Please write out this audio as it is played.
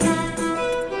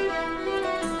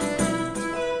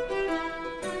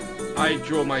I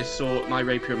draw my sword, my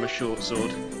rapier, and my short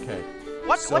sword. Okay.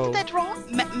 What did they draw?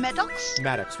 Maddox?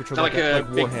 Maddox, which are So like a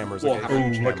big warhammers.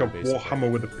 warhammer. huge like a hammer, basically. warhammer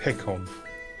with a pick on.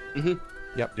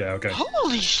 Yep. Yeah. Okay.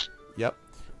 Holy sh... Yep.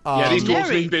 Yeah, these dwarves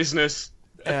Scary. mean business.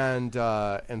 And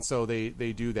so they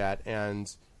do that,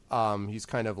 and he's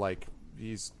kind of like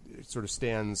sort of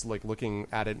stands like looking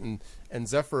at it, and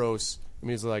Zephyros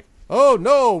immediately like, oh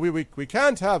no, we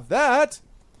can't have that.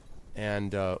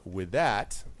 And with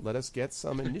that, let us get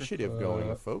some initiative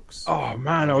going, folks. Oh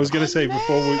man, I was gonna say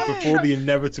before the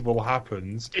inevitable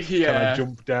happens, can I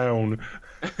jump down?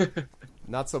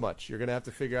 Not so much. You're gonna have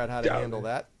to figure out how to handle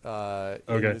that.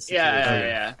 Okay.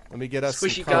 Yeah. Let me get us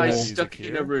Squishy some combo guys music stuck here.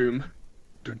 in a room.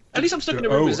 At least I'm stuck in a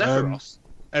room with Zephyros.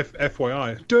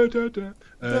 FYI.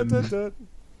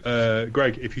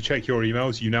 Greg, if you check your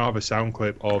emails, you now have a sound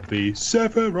clip of the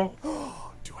Sephiroth.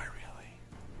 Do I really?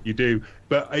 You do,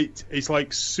 but it's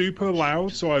like super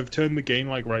loud, so I've turned the gain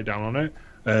like right down on it.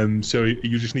 So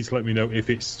you just need to let me know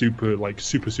if it's super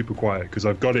quiet, because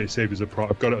I've got it saved as I've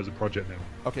got it as a project now.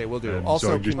 Okay, we'll do. So Also,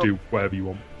 I can just do whatever you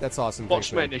want. that's awesome. Watch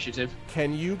Thanks, my man. initiative.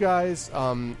 Can you guys,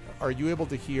 are you able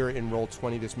to hear in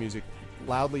Roll20 this music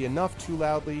loudly enough? Too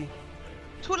loudly?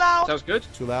 Too loud. Sounds good.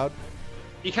 Too loud?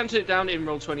 You can turn it down in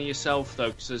Roll20 yourself,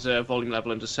 though, because there's a volume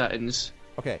level under settings.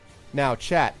 Okay. Now,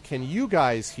 chat, can you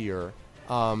guys hear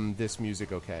this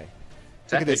music okay?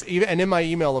 Look at this. And in my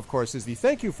email, of course, is the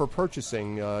thank you for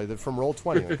purchasing from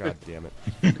Roll20. Oh, God damn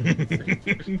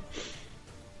it.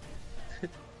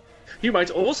 You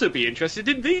might also be interested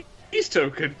in these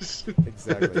tokens.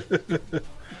 Exactly.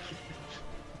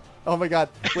 Oh my God!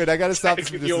 Wait, I gotta stop this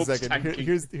for just a second. Tanking.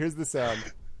 Here's the sound.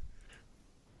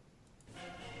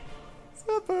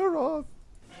 Sephiroth.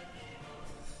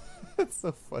 That's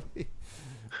so funny.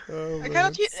 Oh, I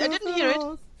cannot hear. I didn't hear it.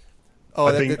 Oh,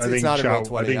 I think it's not in chat-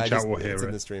 Roll20. I think chat will it's hear in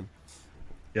it. the stream.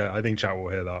 Yeah, I think chat will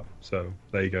hear that. So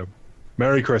there you go.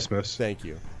 Merry Christmas. Thank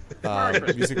you.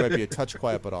 Music might be a touch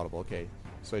quiet but audible. Okay,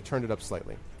 so I turned it up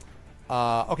slightly.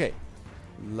 Okay,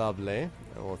 lovely.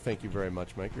 Well, thank you very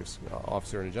much, Mike. You're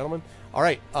officer and a gentleman. All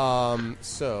right,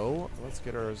 so let's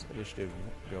get our initiative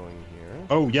going here.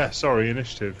 Oh yeah, sorry,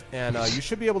 initiative. And you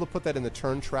should be able to put that in the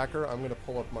turn tracker. I'm going to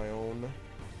pull up my own.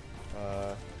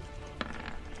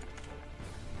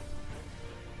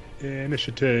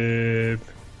 Initiative.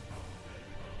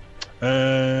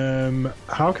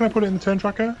 How can I put it in the turn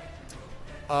tracker?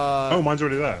 Oh, mine's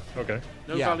already there. Okay.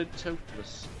 No Yeah. valid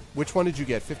tokens. Which one did you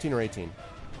get? 15 or 18?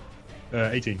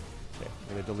 18. Okay,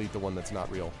 I'm going to delete the one that's not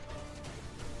real.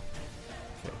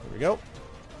 Okay, here we go.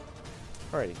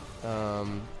 Alrighty.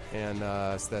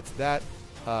 So that's that.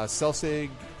 Celsig,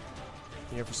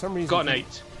 yeah, for some reason... Got an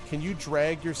 8. Can you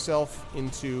drag yourself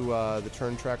into the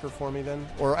turn tracker for me then?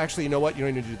 Or actually, you know what? You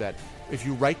don't need to do that. If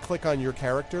you right-click on your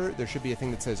character, there should be a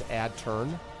thing that says Add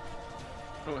Turn.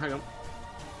 Oh, hang on.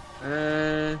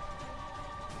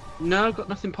 No, I've got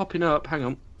nothing popping up. Hang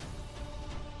on.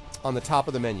 On the top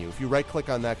of the menu. If you right-click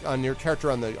on that, on your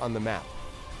character on the map,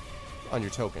 on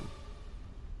your token.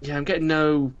 Yeah, I'm getting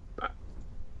nothing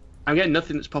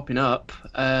that's popping up.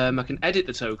 I can edit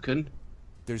the token.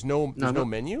 There's no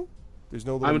menu? There's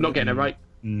no... I'm not getting it right.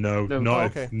 No, No. not Oh,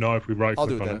 if okay. not if we right I'll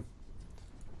do click it on then.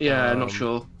 it. Yeah, not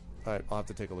sure. Alright, I'll have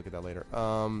to take a look at that later.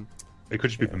 It could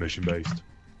just be permission based.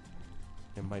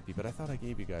 It might be, but I thought I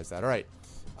gave you guys that. All right.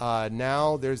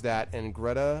 Now there's that. And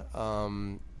Greta,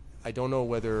 I don't know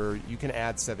whether you can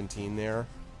add 17 there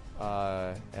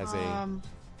as a...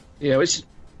 Yeah,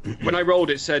 when I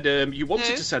rolled, it said you wanted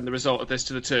No. to send the result of this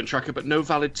to the turn tracker, but no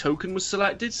valid token was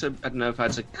selected. So I don't know if I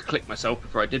had to click myself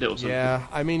before I did it or something. Yeah,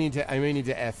 I may need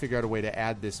to figure out a way to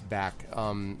add this back.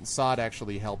 Sod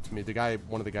actually helped me.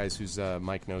 One of the guys who's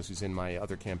Mike knows, who's in my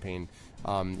other campaign,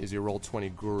 is a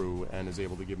Roll20 guru and is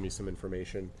able to give me some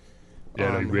information.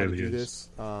 Yeah, on he really how to do is.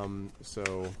 this.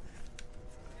 So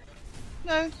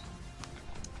No. okay,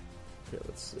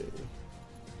 let's see.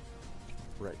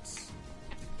 Right.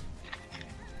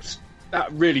 That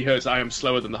really hurts. I am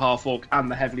slower than the half orc and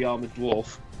the heavily armored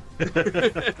dwarf.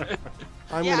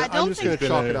 I'm Yeah, I don't just going to think-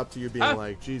 chalk it up to you being Ah.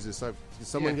 like, Jesus, did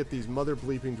someone Yeah. get these mother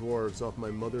bleeping dwarves off my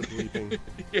mother bleeping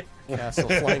Yeah.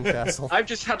 flying castle? I've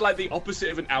just had like the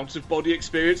opposite of an out of body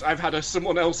experience. I've had a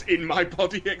someone else in my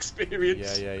body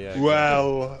experience. Yeah.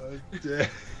 Well,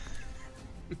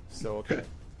 So, okay.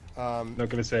 not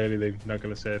gonna say anything. Not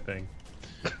gonna say a thing.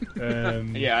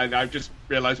 Yeah, I've just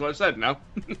realised what I've said now.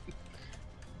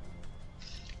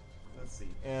 Let's see.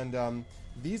 And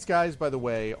these guys, by the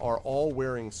way, are all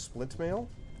wearing splint mail,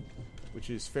 which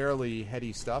is fairly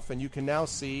heady stuff. And you can now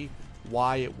see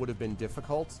why it would have been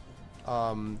difficult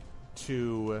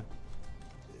to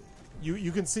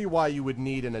you can see why you would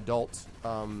need an adult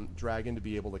dragon to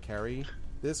be able to carry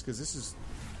this, because this is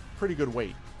pretty good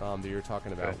weight that you're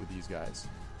talking about with these guys.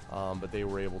 But they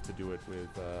were able to do it with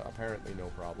apparently no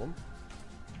problem.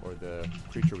 Or the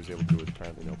creature was able to do it with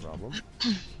apparently no problem.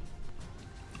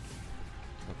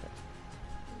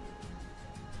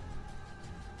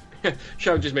 Okay.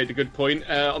 Sharon just made a good point.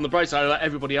 On the bright side, I let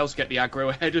everybody else get the aggro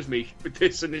ahead of me with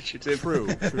this initiative. True.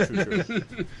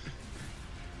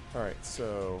 Alright,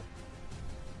 so...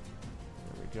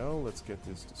 There we go. Let's get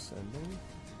this descending.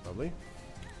 Lovely.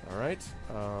 Alright,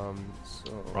 so...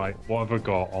 Right, what have I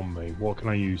got on me? What can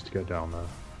I use to get down there?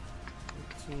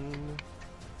 15...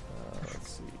 let's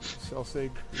see.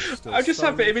 Celsig. I just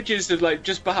have images of, like,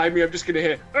 just behind me, I'm just going to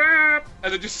hear, "Arr!"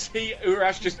 and then just see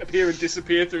Urash just appear and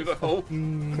disappear through the hole.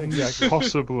 Exactly.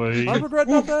 Possibly. I regret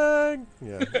nothing!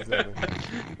 Yeah, exactly.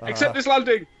 Except this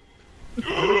landing!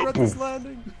 I regret this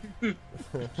landing!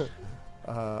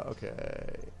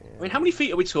 Okay. I mean, how many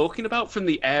feet are we talking about from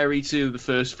the airy to the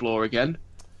first floor again?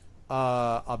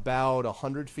 About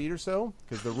 100 feet or so,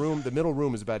 because the middle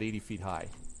room is about 80 feet high.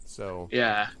 So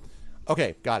Yeah.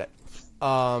 okay, got it.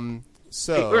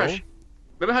 So Hey, Urash,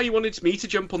 remember how you wanted me to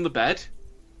jump on the bed?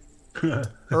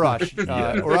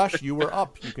 Urash, you were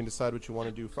up. You can decide what you want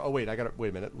to do. Oh wait, wait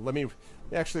a minute. Let me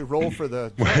actually roll for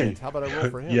the giant. How about I roll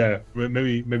for him? Yeah,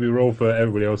 maybe roll for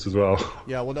everybody else as well.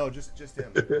 Yeah. Well, no, just him.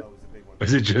 That was the big one.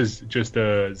 Is it just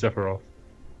Sephiroth?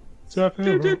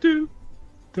 Sephiroth.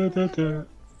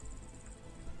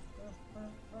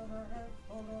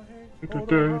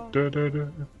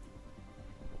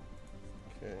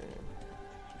 Okay.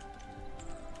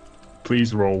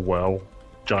 Please roll well,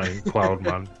 giant cloud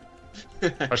man.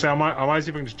 Actually, I might see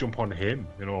if I can just jump on him.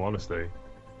 In all honesty,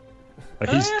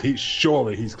 like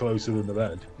surely he's closer than the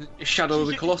bed. Shadow of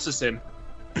the Colossus in.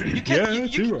 You can,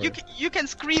 Yeah, you can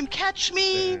scream, catch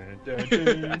me!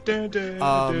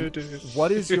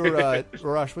 What is your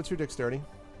Urash? What's your dexterity?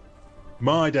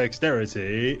 My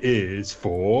dexterity is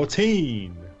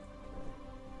 14.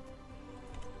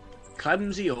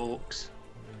 Clumsy orcs.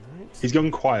 He's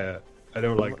gone quiet. I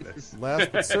don't like this.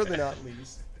 Last but certainly not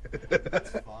least.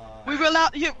 We will now.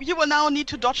 You will now need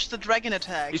to dodge the dragon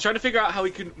attack. He's trying to figure out how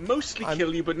he can mostly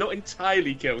kill you, but not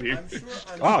entirely kill you.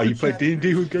 You played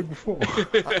D&D with Greg before.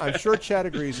 I'm sure Chad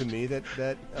agrees with me that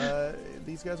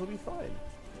these guys will be fine.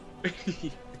 I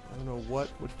don't know what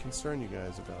would concern you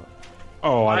guys about.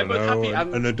 Oh, I I'm don't know. happy-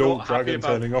 I'm An not adult happy dragon about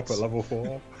turning up this. at level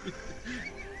 4.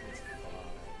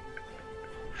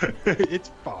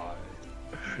 It's fine.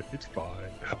 It's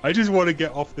fine. I just want to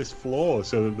get off this floor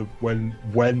so that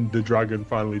when the dragon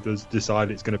finally does decide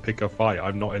it's going to pick a fight,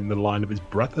 I'm not in the line of his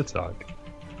breath attack.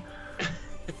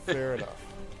 Fair enough.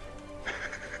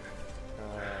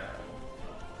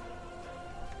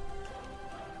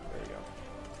 There we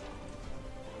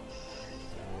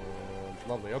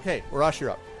go. Lovely. Okay, Urash,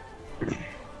 you're up.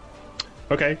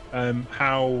 Okay.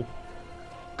 How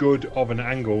good of an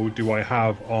angle do I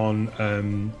have on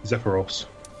Zephyros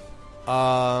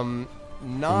from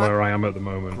Not where I am at the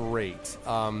moment? great.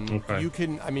 Okay. You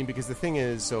can, I mean, because the thing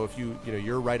is, so if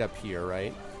you're right up here,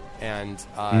 right? And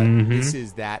this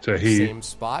is that So same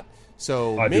spot.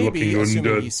 So I'd be maybe, looking assuming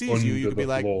under- he sees you, you under could be the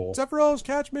like, floor. Zephyros,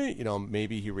 catch me! You know,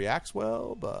 maybe he reacts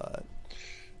well, but...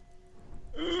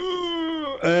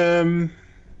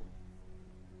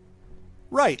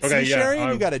 Right, Okay, see, yeah, Sharian, you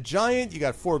I'm- got a giant, you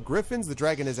got 4 griffins, the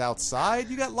dragon is outside,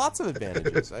 you got lots of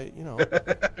advantages.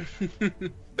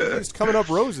 It's coming up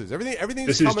roses. Everything's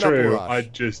This is coming true. up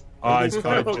Urash.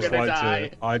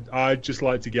 I'd just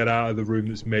like to get out of the room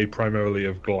that's made primarily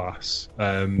of glass.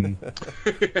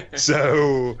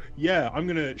 So yeah, I'm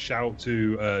gonna shout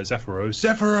to Zephyros.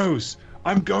 Zephyros,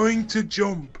 I'm going to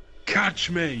jump. Catch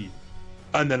me,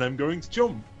 and then I'm going to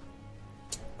jump.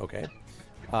 Okay.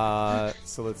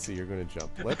 So let's see, you're going to jump.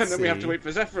 Let's And then see. we have to wait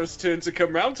for Zephyrus' turn to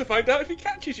come round to find out if he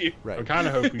catches you. Right. I'm kind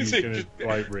of hoping he's So gonna just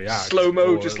react.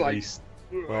 slow-mo, or just at like- least-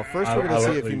 Well, first I'll- we're going I'll to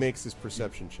see at if he least- makes his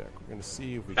perception check. We're going to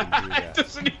see if we can do He that.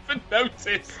 doesn't even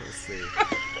notice. Let's see.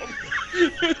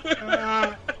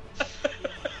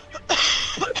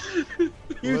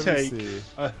 You Let me take see.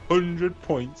 100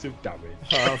 points of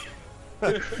damage.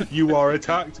 You are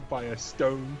attacked by a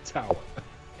stone tower.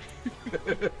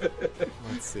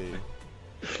 Let's see.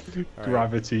 All right,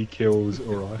 Gravity kills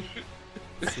Urash.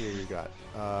 let's see what you got.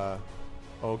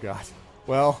 Oh, God.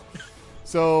 Well,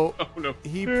 so Oh no.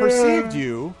 he perceived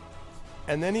you,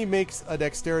 and then he makes a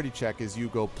dexterity check as you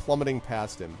go plummeting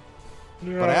past him.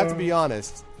 But I have to be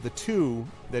honest, the 2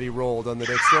 that he rolled on the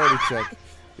dexterity check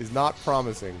is not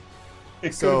promising. It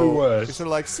could So be worse. he's sort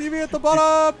of like, see me at the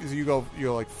bottom! Because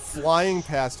you're like flying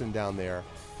past him down there.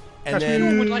 And If then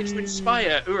anyone would like to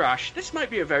inspire Urash, this might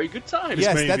be a very good time.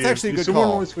 Yes, Maybe that's actually a if good someone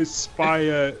call. wants to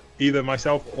inspire either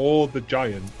myself or the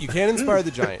giant. you can inspire the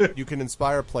giant. You can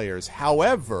inspire players.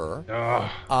 However,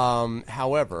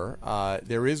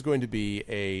 there is going to be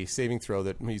a saving throw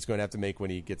that he's going to have to make when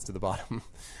he gets to the bottom.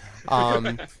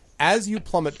 As you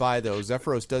plummet by, though,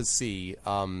 Zephyros does see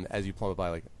as you plummet by,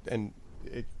 like, and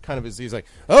it kind of is. He's like,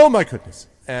 "Oh my goodness!"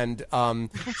 and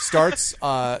starts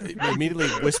immediately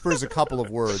whispers a couple of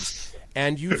words,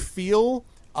 and you feel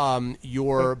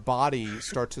your body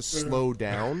start to slow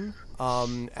down.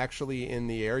 Actually, in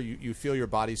the air, you feel your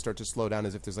body start to slow down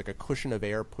as if there's like a cushion of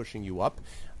air pushing you up.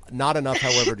 Not enough,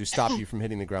 however, to stop you from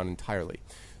hitting the ground entirely.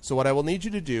 So what I will need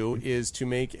you to do is to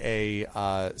make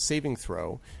a saving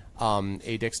throw,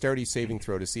 a dexterity saving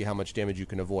throw to see how much damage you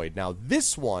can avoid. Now,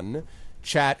 this one,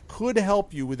 chat, could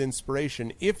help you with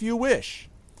inspiration if you wish.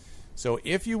 So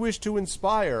if you wish to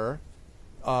inspire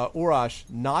Urash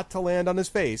not to land on his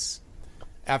face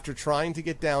after trying to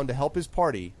get down to help his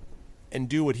party and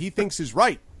do what he thinks is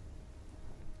right,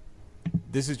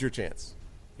 this is your chance.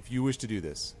 If you wish to do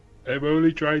this. I'm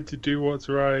only trying to do what's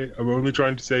right. I'm only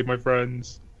trying to save my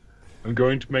friends. I'm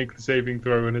going to make the saving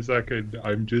throw in a second.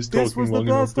 I'm just talking long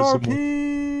enough for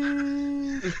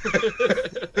someone.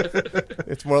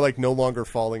 It's more like no longer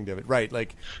falling damage. Right,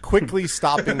 like quickly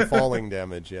stopping falling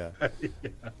damage, yeah.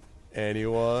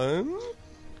 Anyone?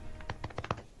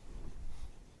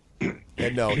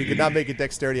 And no, he could not make a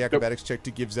dexterity acrobatics check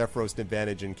to give Zephyros an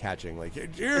advantage in catching. Like,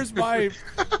 here's my...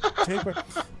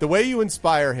 The way you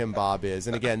inspire him, Bob, is,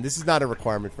 and again, this is not a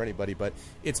requirement for anybody, but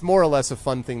it's more or less a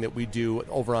fun thing that we do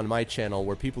over on my channel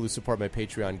where people who support my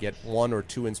Patreon get 1 or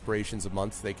 2 inspirations a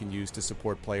month they can use to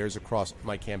support players across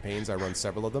my campaigns. I run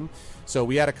several of them. So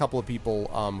we had a couple of people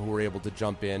who were able to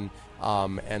jump in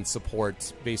and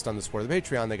support based on the support of the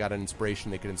Patreon. They got an inspiration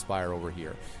they could inspire over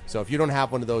here. So if you don't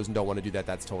have one of those and don't want to do that,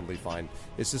 that's totally fine.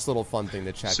 It's just a little fun thing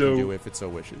that chat can do if it so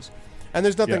wishes. And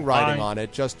there's nothing riding on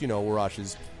it, just,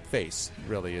 Urash's face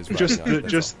really is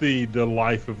just the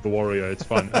life of the warrior. It's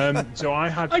fun. So I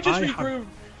just regrew.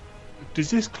 Does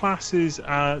this class as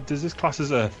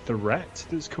a threat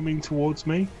that's coming towards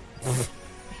me?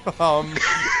 I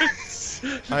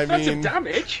That's mean, a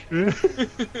damage.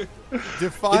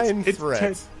 Define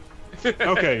threat.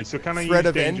 Okay, so can I Threat use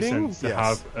of danger ending? sense to Yes.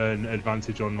 have an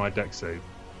advantage on my dex save?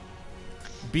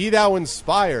 Be thou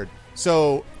inspired.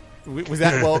 So was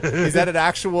that is that an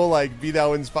actual be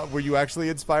thou inspired? Were you actually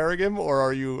inspiring him,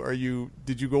 or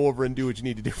did you go over and do what you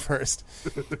need to do first?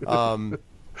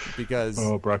 Because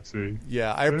Braxy.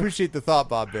 Yeah, I appreciate the thought,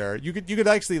 Bob Bear. You could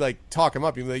actually talk him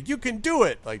up. You'd be like, you can do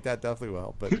it. Like that definitely will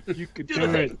help. But You could do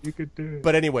it. You could do it.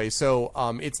 But anyway, so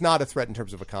it's not a threat in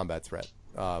terms of a combat threat.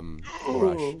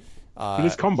 Rush. But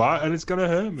it's combat and it's gonna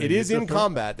hurt me. It is in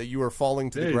combat that you are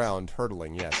falling to the is. ground,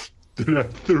 hurtling. Yes. I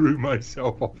threw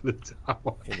myself off the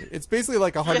tower. It's basically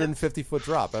like a 150-foot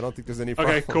drop. I don't think there's any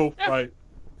problem. Okay, cool. Right.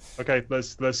 Okay,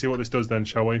 let's see what this does then,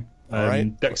 shall we? All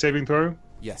right. Dex saving throw.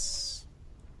 Yes.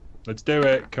 Let's do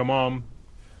it. Come on.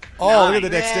 Oh, look at the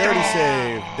dexterity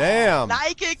save. Damn.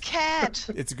 Like a cat.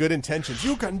 It's good intentions.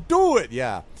 You can do it.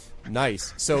 Yeah.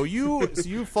 Nice. So you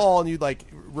fall and you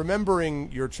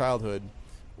remembering your childhood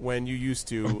when you used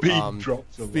to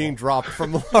being dropped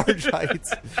from large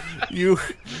heights. You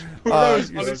I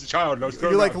was a child. And I was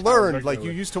you learned you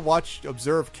used to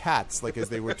observe cats as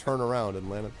they would turn around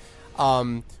and land.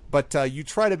 But you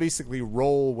try to basically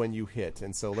roll when you hit,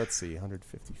 and so let's see,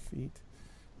 150 feet.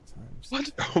 What?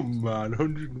 Oh man,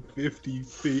 150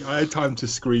 feet. I had time to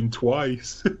scream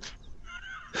twice.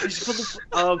 He's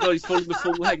falling the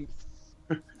full length.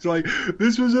 It's like,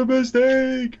 this was a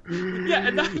mistake. Yeah,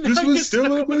 and this was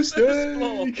still a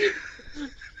mistake.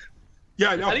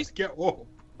 Yeah, no, get off.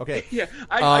 Okay. Yeah,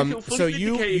 I feel fully so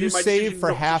vindicated you in my save decision for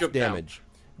not to half jump down. damage.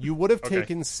 You would have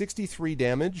taken 63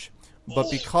 damage, but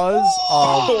because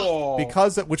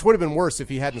which would have been worse if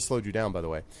he hadn't slowed you down, by the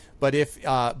way.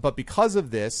 But because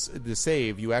of this, the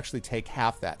save, you actually take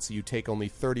half that, so you take only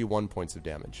 31 points of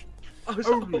damage.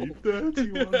 Only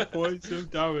 31 points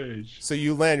of damage. So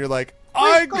you land, you're like,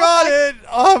 I got it!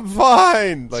 I'm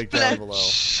fine! Down below.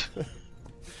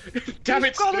 Damn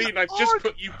it, Spleen, I've just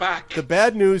put you back. The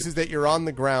bad news is that you're on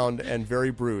the ground and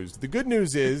very bruised. The good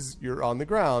news is you're on the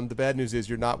ground. The bad news is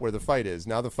you're not where the fight is.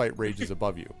 Now the fight rages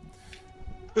above you.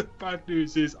 The bad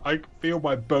news is I feel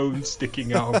my bones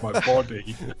sticking out of my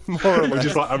body. More or Which less.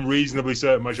 is like, I'm reasonably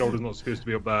certain my shoulder's not supposed to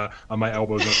be up there, and my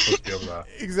elbow's not supposed to be up there.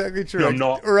 Exactly true. No, I'm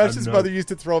not. Urash's I'm mother not. used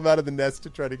to throw him out of the nest to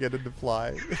try to get him to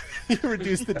fly. He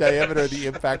reduced the diameter of the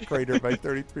impact crater by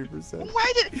 33%.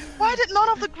 Why did none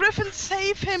of the griffins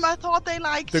save him? I thought they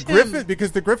liked The him. griffin,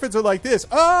 because the griffins are like this.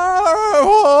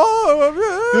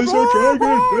 Oh, There's a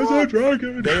dragon! There's a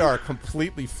dragon! They are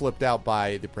completely flipped out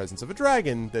by the presence of a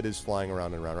dragon that is flying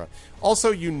around and around and around.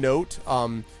 Also, you note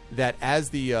that as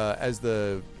the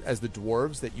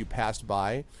dwarves that you passed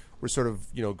by were sort of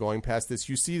going past this,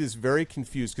 you see this very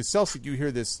confused, because Celsic, you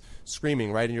hear this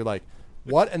screaming, right, and you're like,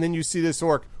 what? And then you see this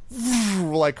orc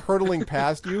like hurtling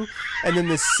past you, and then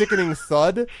this sickening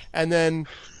thud, and then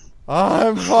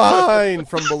I'm fine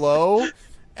from below,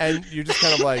 and you're just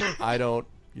kind of like, I don't.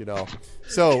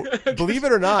 So, believe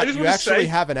it or not, just you wanna actually say-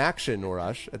 have an action,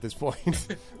 Urash, at this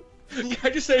point. Can I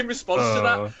just say in response to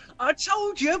that? I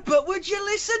told you, but would you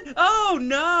listen? Oh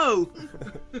no!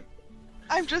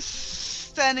 I'm just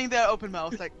standing there open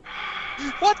mouthed like,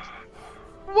 what?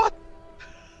 What?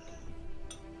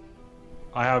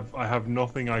 I have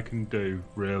nothing I can do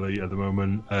really at the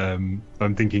moment. I'm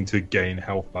thinking to gain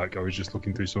health back. I was just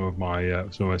looking through some of my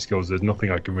skills. There's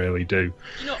nothing I can really do.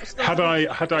 Had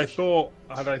I thought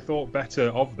better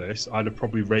of this, I'd have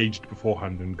probably raged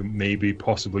beforehand and maybe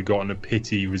possibly gotten a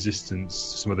pity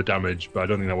resistance to some of the damage. But I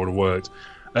don't think that would have worked.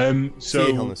 CA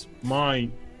So Hillness.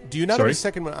 Do you not Sorry? have a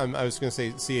second one? I was going to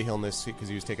say CA Hillness because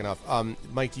he was taken off.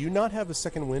 Mike, do you not have a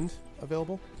second wind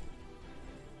available?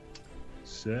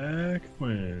 Second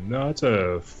wind. No, that's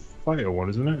a fighter one,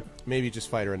 isn't it? Maybe just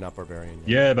fighter and not barbarian.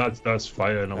 Yeah, that's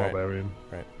fighter, not Right. barbarian.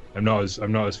 Right. I'm not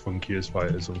as funky as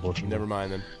fighters, unfortunately. Never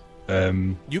mind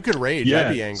then. You could rage. yeah,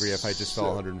 I'd be angry if I just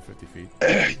fell 150 feet.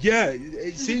 Yeah,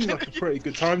 it seems like a pretty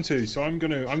good time to. So I'm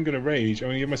gonna rage. I'm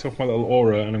gonna give myself my little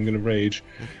aura, and I'm gonna rage.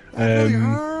 Really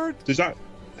hurt. Does that?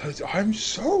 I'm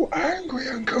so angry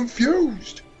and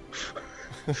confused.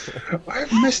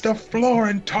 I've missed the floor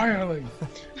entirely.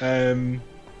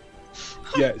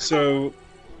 Yeah. So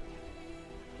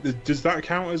does that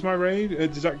count as my rage?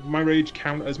 Does that my rage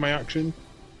count as my action,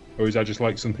 or is that just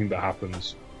like something that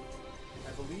happens?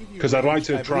 Because I'd like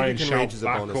to try and shout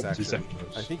back up to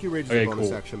Zephyros. I think you rage as Okay, a bonus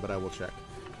cool. action, but I will check.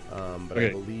 But Okay,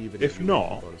 I believe it if is a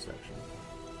not- bonus action.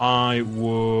 I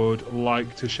would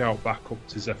like to shout back up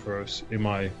to Zephyros in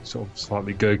my sort of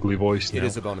slightly gurgly voice. It now.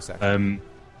 is a bonus action.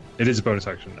 It is a bonus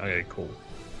action. Okay, cool.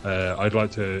 I'd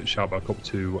like to shout back up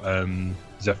to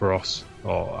Zephyros.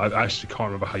 Or I actually can't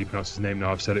remember how you pronounce his name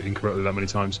now. I've said it incorrectly that many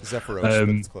times. Zephyros, but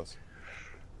it's close.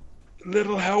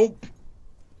 Little help.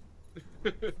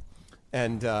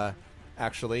 And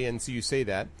actually, and so you say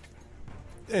that,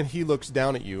 and he looks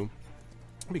down at you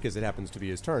because it happens to be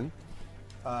his turn,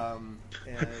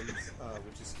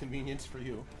 which is convenient for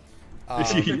you.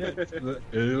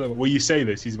 Well, you say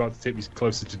this, he's about to take me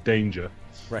closer to danger.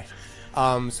 Right.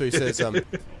 So he says,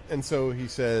 and so he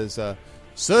says,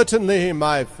 certainly,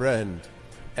 my friend.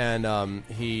 And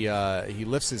he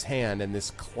lifts his hand, and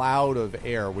this cloud of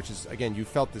air, which is, again, you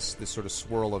felt this sort of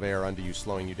swirl of air under you,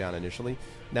 slowing you down initially,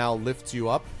 now lifts you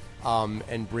up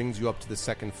and brings you up to the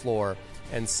second floor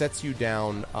and sets you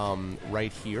down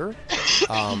right here,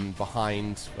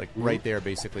 behind, like right there,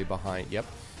 basically behind. Yep.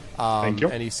 Thank you.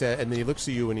 And he said, and then he looks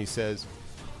at you and he says,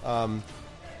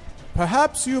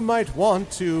 perhaps you might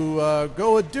want to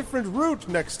go a different route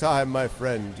next time, my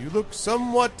friend. You look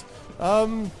somewhat,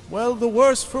 well, the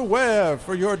worse for wear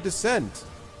for your descent.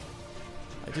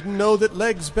 I didn't know that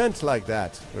legs bent like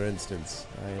that, for instance.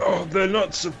 Oh, they're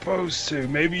not supposed to.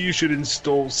 Maybe you should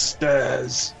install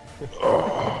stairs.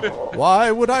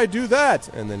 Why would I do that?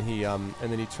 And then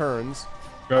he turns.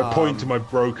 Point to my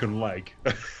broken leg.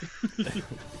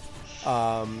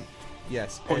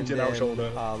 Yes. Pointed and out then, shoulder.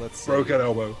 Let's see. Broken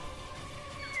elbow.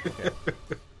 Let's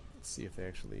see if they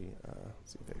actually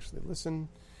listen.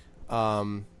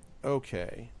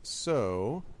 Okay,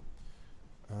 so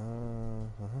all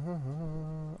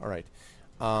right.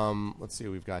 Let's see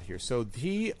what we've got here. So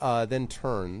he then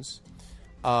turns,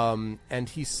 and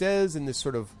he says in this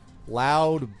sort of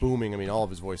loud, booming. I mean, all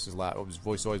of his voice is loud. His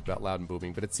voice is always about loud and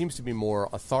booming, but it seems to be more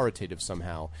authoritative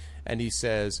somehow. And he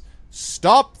says,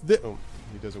 "Stop this!" Oh,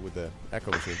 he does it with the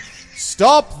echo machine.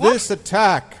 "Stop this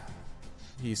attack!"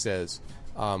 He says,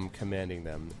 commanding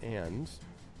them, and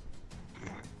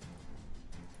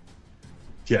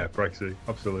Yeah, Brexy,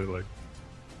 absolutely.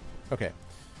 okay.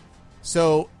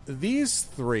 So these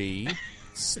three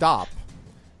stop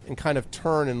and kind of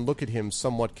turn and look at him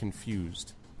somewhat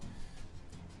confused.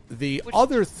 The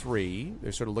other three,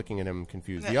 they're sort of looking at him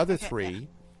confused. The other three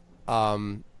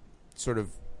sort of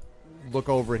look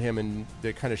over at him and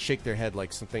they kind of shake their head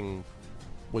like something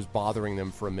was bothering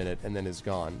them for a minute and then is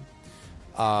gone.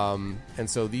 And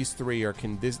so these three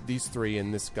these three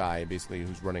and this guy basically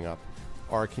who's running up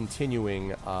are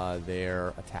continuing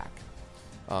their attack,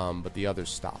 but the others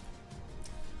stop.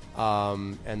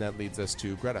 And that leads us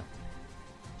to Greta.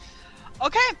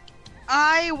 Okay,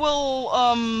 I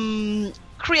will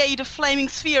create a flaming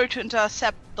sphere to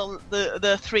intercept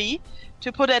the three,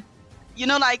 to put it,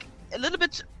 like a little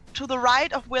bit to the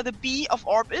right of where the B of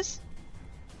orb is.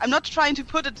 I'm not trying to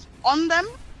put it on them,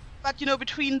 but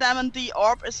between them and the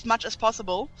orb as much as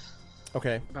possible.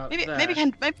 Okay. Maybe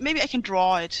I can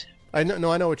draw it. I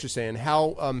know what you're saying.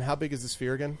 How big is the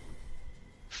sphere again?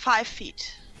 5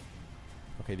 feet.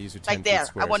 Okay, these are 10 like there. feet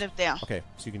squares. I want it there. Okay,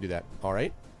 so you can do that. All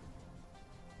right.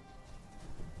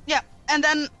 Yeah, and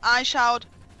then I shout,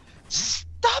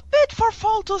 "Stop it, for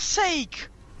Falto's sake!"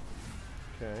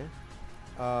 Okay.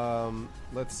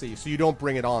 Let's see. So you don't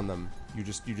bring it on them. You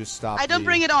just stop. I don't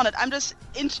bring it on it. I'm just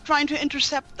trying to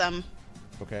intercept them.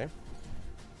 Okay.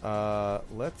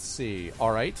 Let's see.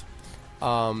 All right.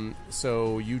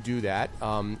 So you do that.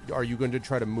 Are you going to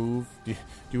try to move? Do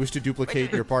you wish to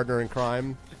duplicate your partner in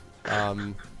crime?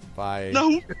 By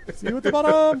No. See you at the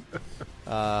bottom.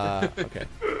 Okay.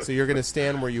 So you're going to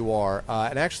stand where you are.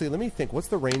 And actually, let me think. What's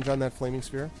the range on that flaming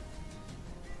sphere?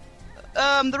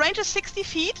 The range is 60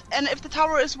 feet, and if the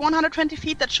tower is 120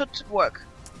 feet, that should work.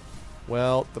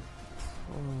 Well,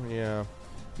 yeah.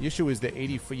 The issue is the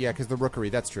 80 foot. Yeah, because the rookery.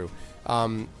 That's true.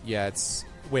 Yeah, it's.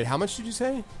 Wait, how much did you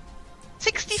say?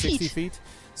 60 60 feet. feet.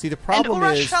 See, the problem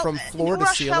is from floor to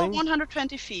Urash ceiling. fell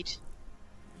 120 feet.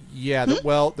 Yeah.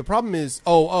 The problem is.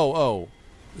 Oh.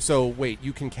 So wait,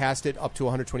 you can cast it up to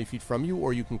 120 feet from you,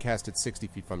 or you can cast it 60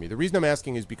 feet from you. The reason I'm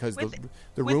asking is because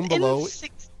the room below.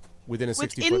 Within a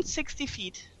 60 foot? Within 60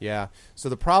 feet. Yeah. So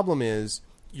the problem is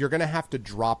you're going to have to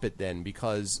drop it then,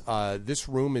 because this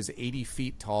room is 80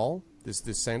 feet tall, this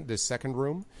second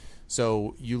room.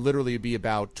 So you literally be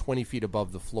about 20 feet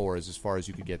above the floor as far as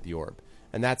you could get the orb.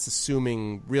 And that's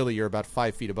assuming really you're about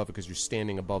 5 feet above it because you're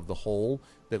standing above the hole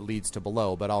that leads to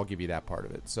below, but I'll give you that part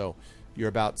of it. So you're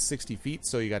about 60 feet,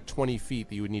 so you got 20 feet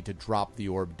that you would need to drop the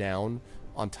orb down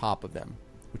on top of them,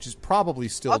 which is probably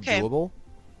still doable.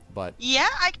 But yeah,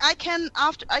 I can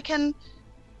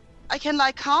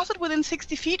like cast it within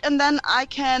 60 feet, and then I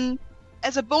can,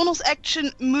 as a bonus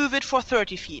action, move it for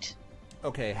 30 feet.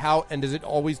 Okay, and does it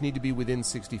always need to be within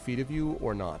 60 feet of you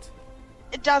or not?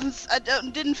 It doesn't. I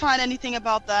didn't find anything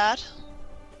about that.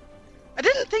 I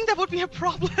didn't think that would be a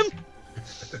problem.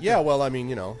 Yeah, well, I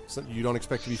mean, so you don't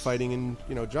expect to be fighting in,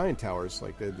 giant towers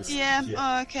like this.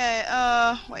 Yeah. Okay.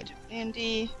 Wait.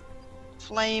 D&D.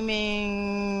 Flaming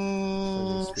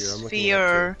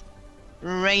sphere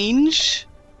range.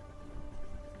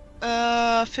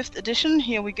 5th edition.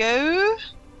 Here we go.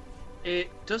 It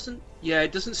doesn't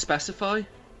specify.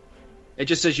 It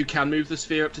just says you can move the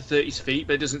sphere up to 30 feet,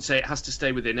 but it doesn't say it has to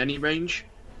stay within any range.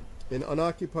 An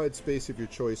unoccupied space of your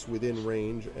choice within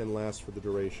range and lasts for the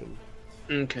duration.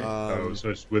 Okay. So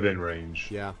it's within range.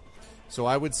 Yeah. So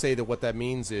I would say that what that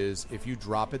means is if you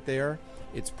drop it there,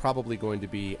 it's probably going to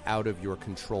be out of your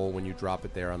control when you drop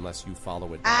it there unless you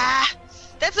follow it down.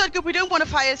 That's not good. We don't want a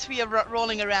fire sphere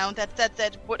rolling around.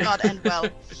 That would not end well.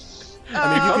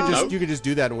 I mean, you could just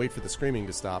do that and wait for the screaming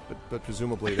to stop, but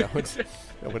presumably that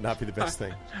would not be the best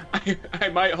thing. I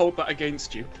might hold that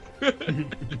against you.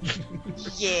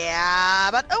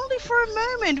 Yeah, but only for a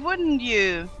moment, wouldn't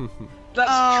you?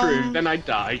 That's true. Then I'd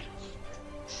die.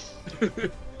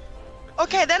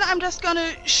 Okay, then I'm just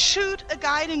gonna shoot a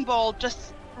guiding bolt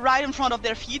just right in front of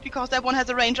their feet, because that one has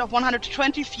a range of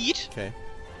 120 feet. Okay.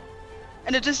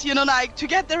 And it just, like, to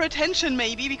get their attention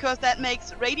maybe, because that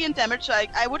makes radiant damage.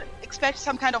 Like, I would expect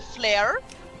some kind of flare.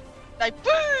 Like,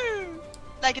 boom!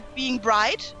 Like it being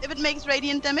bright, if it makes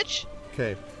radiant damage.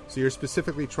 Okay, so you're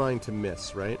specifically trying to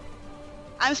miss, right?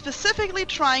 I'm specifically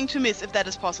trying to miss, if that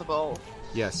is possible.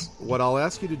 Yes. What I'll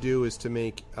ask you to do is to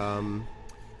make... I'm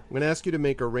going to ask you to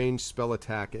make a ranged spell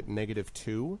attack at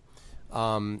 -2.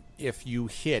 If you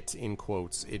hit, in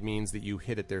quotes, it means that you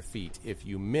hit at their feet. If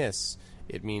you miss,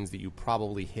 it means that you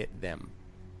probably hit them.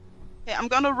 Okay, I'm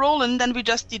going to roll and then we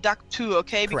just deduct 2,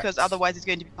 okay? Correct. Because otherwise it's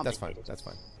going to be complicated. That's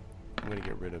fine. I'm going to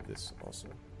get rid of this also.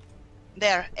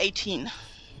 There, 18.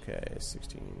 Okay,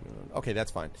 16. Okay,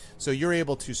 that's fine. So you're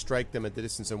able to strike them at the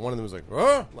distance, and one of them is like,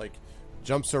 "Arr!" Like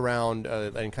jumps around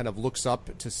and kind of looks up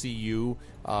to see you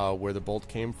where the bolt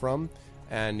came from,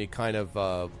 and he kind of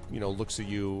looks at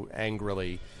you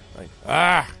angrily, like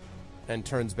and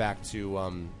turns back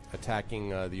to attacking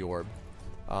the orb.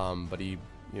 But he,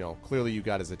 clearly you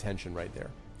got his attention right there.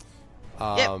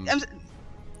 Yep.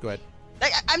 Go ahead.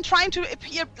 Like I'm trying to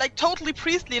appear like totally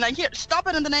priestly, and I hear, "Stop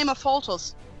it in the name of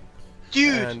Foltos,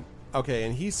 dude."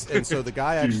 And so the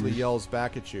guy actually yells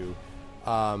back at you,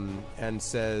 and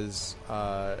says,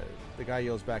 the guy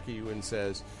yells back at you and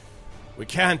says, "We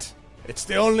can't. It's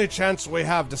the only chance we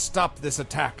have to stop this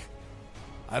attack.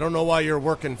 I don't know why you're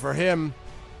working for him."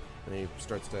 And he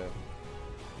starts to,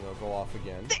 go off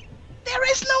again.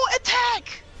 There is no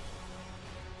attack.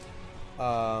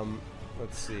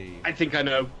 Let's see. I think I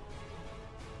know.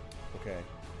 Okay.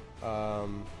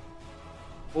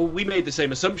 Well, we made the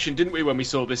same assumption, didn't we, when we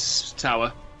saw this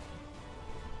tower?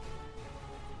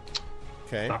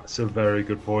 Okay. That's a very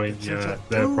good point. Yeah,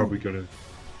 they're probably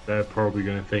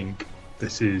gonna think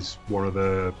this is one of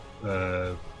the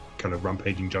kind of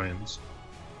rampaging giants,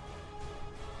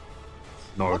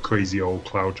 not a crazy old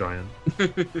cloud giant.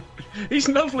 He's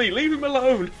lovely. Leave him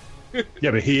alone.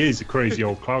 Yeah, but he is a crazy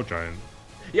old cloud giant.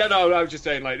 Yeah, no, I was just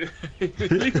saying, like,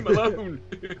 leave him alone.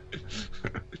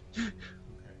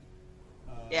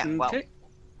 Yeah, well, Okay.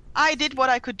 I did what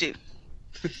I could do.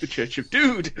 The Church of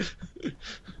Dude.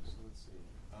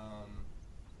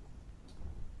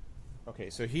 Okay,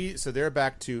 so they're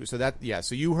back to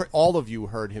so you heard, all of you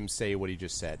heard him say what he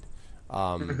just said.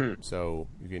 So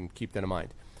you can keep that in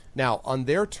mind. Now, on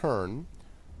their turn,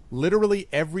 literally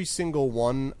every single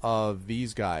one of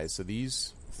these guys, so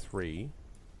these three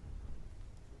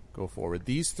go forward.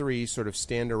 These three sort of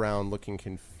stand around looking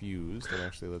confused. And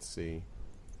actually, let's see.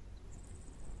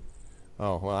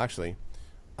 Oh, well, actually.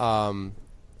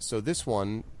 So this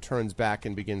one turns back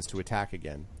and begins to attack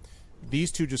again.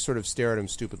 These two just sort of stare at him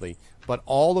stupidly. But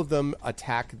all of them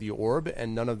attack the orb,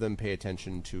 and none of them pay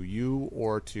attention to you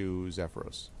or to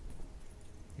Zephyros.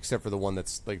 Except for the one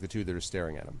that's, like, the two that are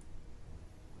staring at him.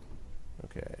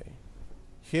 Okay.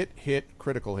 Hit,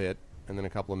 critical hit, and then a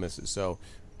couple of misses. So,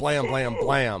 blam, blam,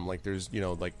 blam. Like, there's,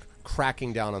 like,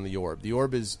 cracking down on the orb. The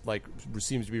orb is, like,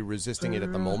 seems to be resisting it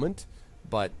at the moment.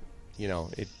 But,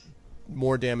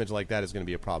 more damage like that is going to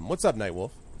be a problem. What's up, Nightwolf?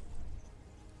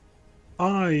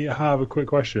 I have a quick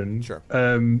question. Sure.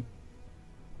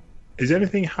 Is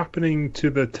anything happening to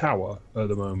the tower at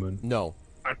the moment? No.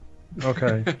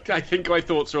 Okay. I think my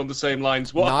thoughts are on the same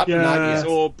lines. What Not happens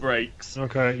yet. or breaks?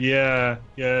 Okay, yeah,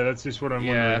 that's just what I'm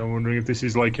wondering. I'm wondering if this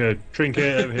is like a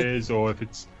trinket of his, or if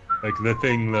it's like the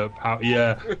thing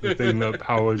that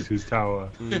powers his tower.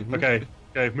 Mm-hmm. Okay,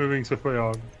 moving swiftly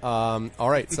on. All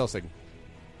right, Celsig.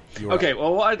 Okay,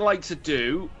 well, what I'd like to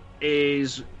do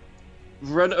is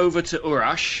run over to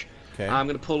Urash. Okay. I'm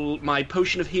going to pull my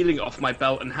potion of healing off my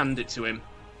belt and hand it to him.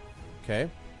 Okay.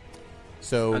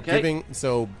 So Okay.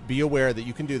 So be aware that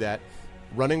you can do that.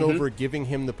 Running over, giving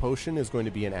him the potion is going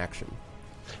to be an action.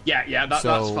 Yeah, that's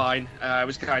fine. I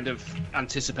was kind of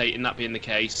anticipating that being the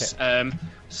case.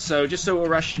 So just so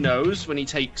Urash knows, when he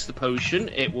takes the potion,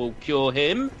 it will cure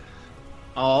him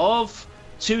of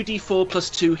 2d4 plus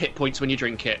 2 hit points when you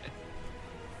drink it.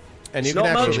 And It's you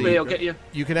can not much, actually, but it'll get you.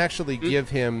 You can actually give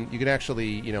him. You can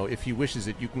actually, if he wishes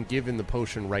it, you can give him the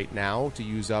potion right now to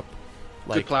use up.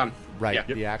 Like, Good plan. Right,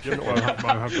 Yeah. the action. I'm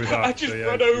happy with that. I just So, yeah,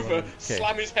 run if you over, want-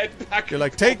 slam his head back. You're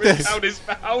like, and "Take vomit this." down his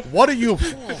mouth. What are you?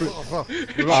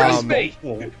 Trust me.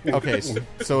 Okay,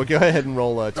 so go ahead and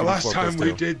roll. The last time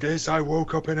we did this, I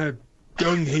woke up in a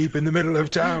dung heap in the middle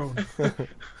of town.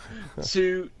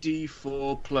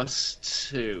 2d4 plus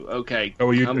 2. Okay. Oh,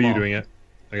 are you come doing on. it?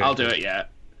 Okay. I'll do it. Yeah.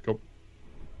 Cool.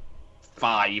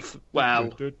 5.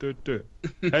 Well.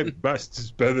 Hey,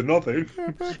 that's better than nothing.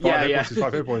 Yeah.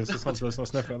 5 hit points. Let's not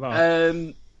sniff at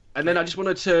that. And then I just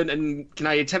want to turn and can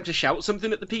I attempt to shout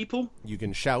something at the people? You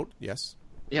can shout. Yes.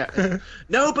 Yeah.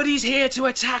 Nobody's here to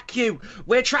attack you.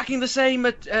 We're tracking the same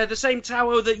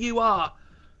tower that you are.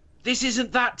 This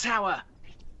isn't that tower.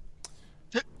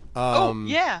 Oh,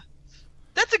 yeah.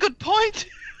 That's a good point.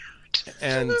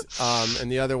 And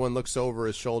the other one looks over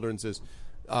his shoulder and says,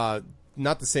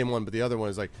 not the same one, but the other one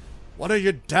is like, "What are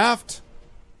you, daft?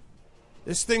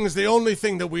 This thing's the only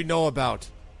thing that we know about.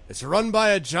 It's run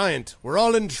by a giant. We're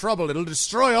all in trouble. It'll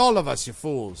destroy all of us, you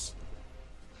fools."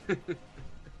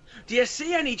 Do you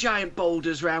see any giant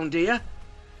boulders round here?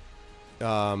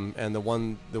 And the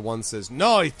one says,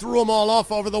 "No, he threw them all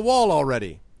off over the wall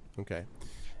already." Okay.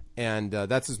 And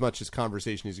that's as much as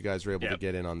conversation as you guys were able to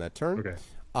get in on that turn. Okay.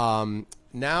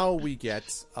 Now we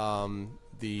get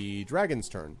the dragon's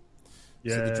turn.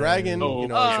 Yeah. So the dragon, is like,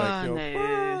 no,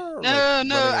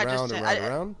 running I around just and said,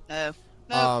 around.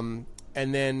 no.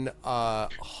 And then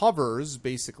hovers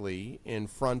basically in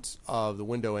front of the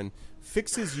window and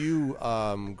fixes you,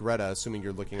 Greta, assuming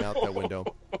you're looking out that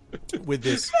window, with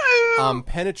this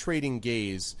penetrating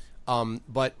gaze.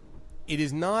 But It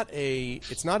is not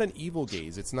it's not an evil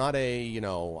gaze. It's not a, you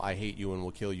know, I hate you and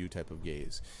will kill you type of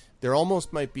gaze. There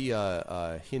almost might be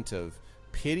a hint of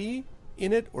pity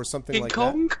in it or something King like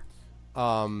Kong?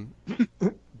 that.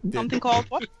 Something called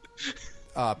what?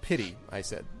 Pity, I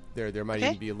said. There might Okay.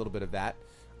 even be a little bit of that.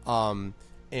 And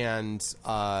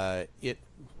it,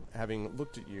 having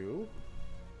looked at you...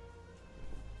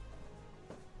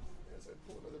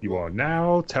 You are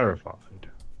now terrified.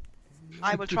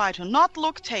 I will try to not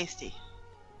look tasty.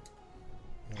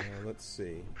 Let's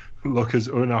see. Look as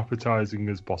unappetizing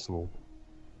as possible.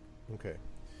 Okay.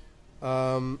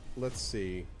 Let's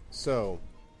see. So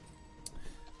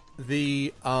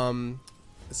the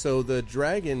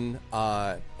dragon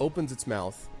opens its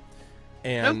mouth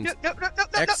and No.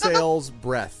 exhales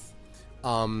breath,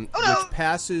 no. which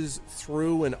passes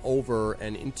through and over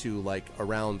and into, like,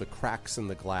 around the cracks in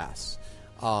the glass,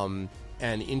 and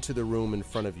into the room in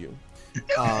front of you.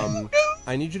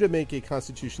 I need you to make a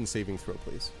Constitution saving throw,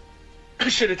 please. I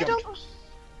should have I jumped.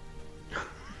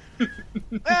 don't.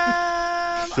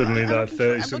 Suddenly that I'm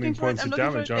 30-something looking for it, points I'm of looking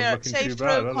damage for it. aren't looking Save too throw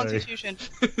bad, are they? Constitution.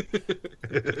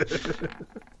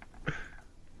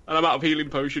 And I'm out of healing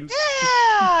potions.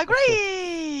 Yeah,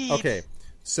 great. Okay,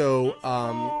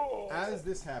 so as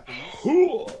this happens,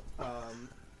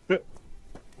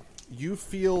 you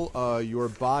feel your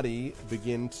body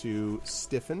begin to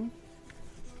stiffen.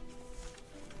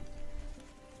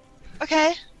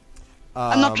 Okay.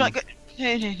 I'm not trying.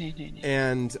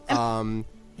 And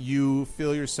you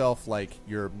feel yourself, like,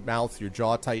 your mouth, your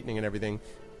jaw tightening and everything,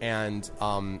 and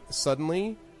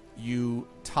suddenly you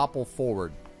topple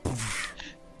forward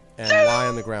and lie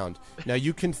on the ground. Now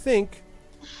you can think,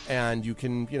 and you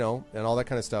can, you know, and all that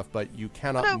kind of stuff, but you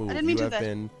cannot No, I move. didn't mean You to have do that.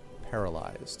 been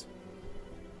paralyzed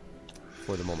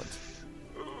for the moment.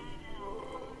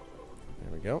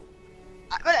 There we go.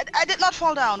 But I did not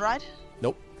fall down, right?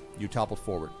 Nope, you toppled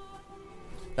forward.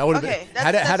 That would have Okay, been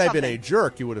that's had I been a something.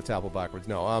 jerk, you would have toppled backwards.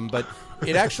 No, but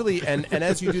it actually and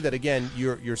as you do that again,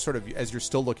 you're sort of, as you're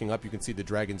still looking up, you can see the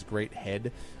dragon's great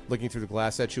head looking through the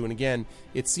glass at you, and again,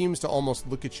 it seems to almost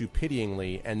look at you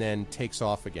pityingly, and then takes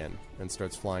off again and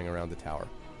starts flying around the tower.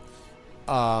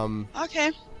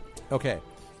 Okay. Okay,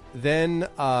 then Did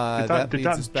that leads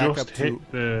that us back up just to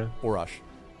hit the? Orash.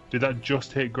 Did that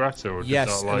just hit Greta? Or did Yes,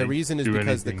 that, and the like, reason is do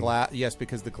because anything?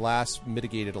 because the glass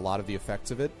mitigated a lot of the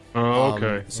effects of it. Oh,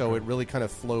 okay. So it really kind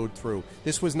of flowed through.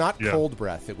 This was not Yeah. cold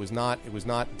breath. It was not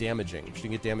damaging. She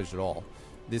didn't get damaged at all.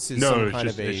 This is No, some it's kind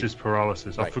just, of a it's just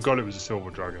paralysis. I Right. forgot it was a silver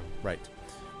dragon. right.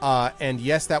 And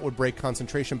yes, that would break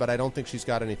concentration, but I don't think she's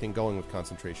got anything going with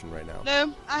concentration right now.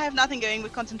 No, I have nothing going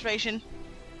with concentration.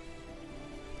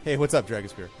 Hey, what's up,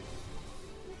 Dragonspear?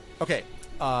 Okay,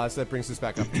 so that brings us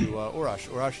back up to Orash.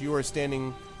 Orash, you are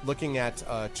standing looking at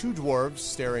two dwarves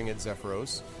staring at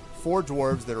Zephyros, four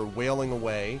dwarves that are wailing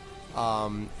away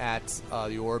at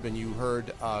the orb, and you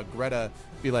heard Greta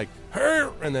be like, "Hey!"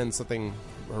 and then something,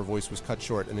 her voice was cut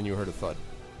short, and then you heard a thud.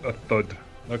 A thud.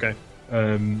 Okay.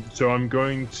 So I'm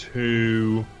going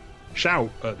to shout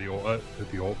at the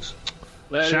orcs.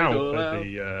 Let it Shout go at out.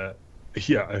 the.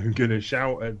 I'm going to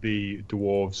shout at the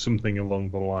dwarves something along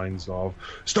the lines of,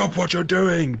 "Stop what you're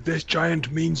doing! This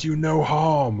giant means you no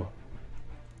harm."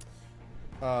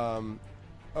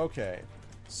 Okay,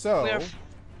 so We're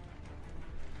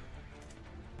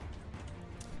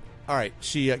all right,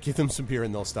 she give them some beer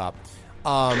and they'll stop.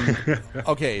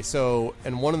 Okay, so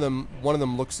and one of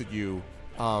them looks at you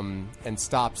and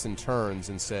stops and turns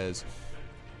and says,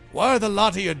 "Why are the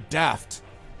lot of you daft?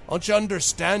 Don't you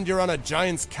understand you're on a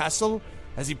giant's castle?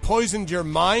 Has he poisoned your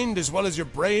mind as well as your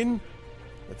brain?"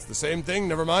 That's the same thing.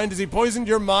 Never mind. Has he poisoned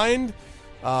your mind?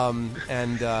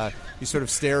 And he sort of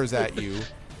stares at you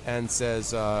and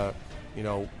says, you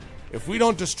know, if we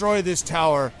don't destroy this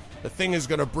tower, the thing is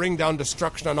going to bring down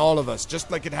destruction on all of us, just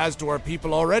like it has to our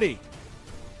people already.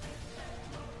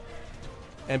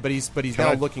 And but he's Can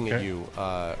now I- looking at can- you,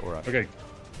 Orash. Okay.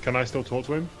 Can I still talk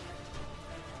to him?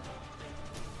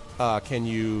 Can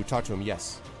you talk to him?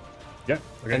 Yes. Yeah.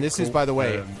 Okay, And this is, cool. by the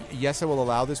way, yes, I will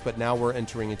allow this, but now we're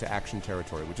entering into action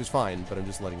territory, which is fine, but I'm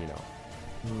just letting you know.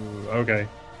 Okay.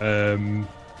 Oh,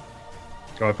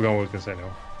 I forgot what I was going to say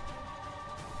now.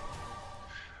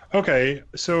 Okay,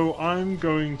 so I'm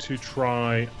going to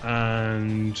try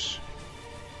and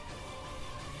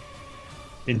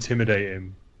intimidate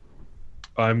him.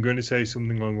 I'm going to say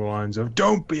something along the lines of,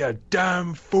 "Don't be a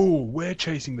damn fool! We're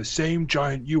chasing the same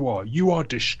giant you are. You are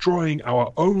destroying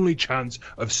our only chance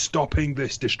of stopping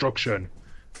this destruction."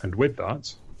 And with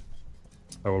that,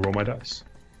 I will roll my dice.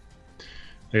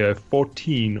 I got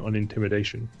 14 on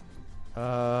intimidation.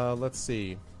 Let's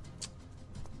see.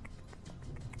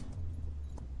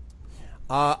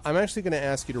 I'm actually going to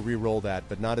ask you to re-roll that,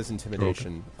 but not as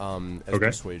intimidation, as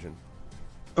persuasion.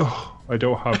 Oh, I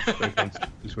don't have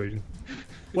persuasion.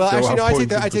 Well, So actually, no. I'll I take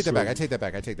that. point I to take that back. I persuasion. take that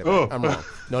back. I take that Oh. back. I'm wrong.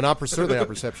 No, not certainly not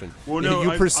perception. Well, no,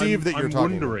 you perceive that you're I'm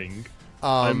talking. Wondering.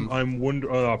 I'm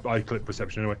wondering. Oh, I clicked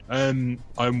perception anyway.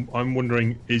 I'm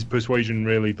wondering, is persuasion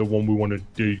really the one we want to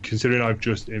do? Considering I've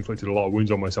just inflicted a lot of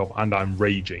wounds on myself and I'm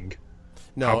raging.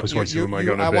 No, How persuasive am I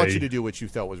going to I be? want you to do what you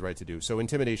felt was right to do. So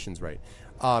intimidation's right.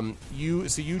 You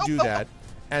do that,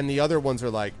 and the other ones are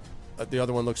like, the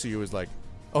other one looks at you as like,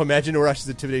 oh, imagine Urash's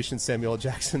intimidation, Samuel L.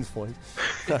 Jackson's voice,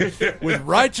 with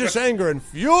righteous anger and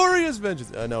furious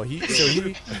vengeance. No,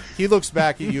 he looks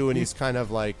back at you and he's kind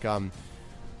of like,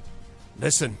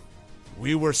 listen,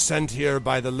 we were sent here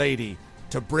by the lady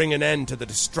to bring an end to the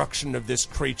destruction of this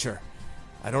creature.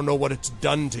 I don't know what it's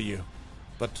done to you,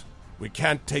 but we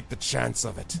can't take the chance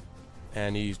of it.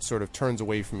 And he sort of turns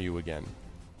away from you again.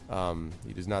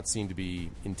 He does not seem to be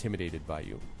intimidated by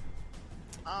you.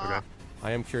 Okay.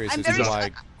 I am curious I'm as to very why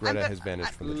sorry- Greta has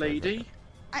vanished from the Lady?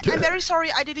 I'm very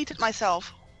sorry. I deleted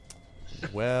myself.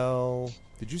 treasure. Well,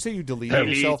 did you say you deleted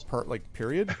yourself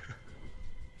period?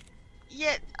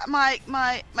 Yeah, my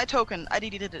token. I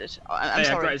deleted it. I'm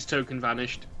sorry. Greta's token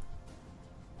vanished.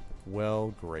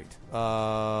 Well, great.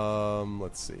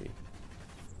 Let's see.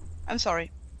 I'm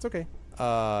sorry. It's okay.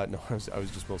 No, I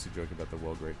was just mostly joking about the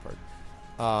well, great part.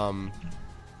 All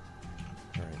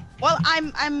right. Well,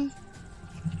 I'm.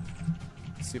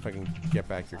 Let's see if I can get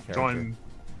back your character.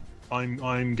 So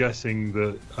I'm guessing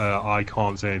that I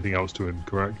can't say anything else to him.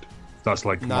 Correct? That's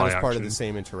like Not my as part of action. the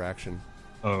same interaction.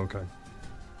 Oh, okay.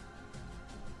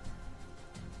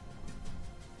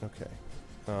 Okay.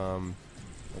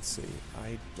 Let's see.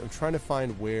 I'm trying to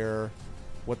find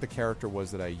what the character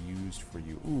was that I used for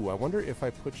you. Ooh, I wonder if I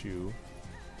put you.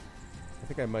 I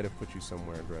think I might have put you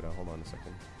somewhere, Greta. Hold on a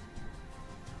second.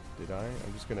 Did I?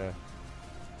 I'm just gonna.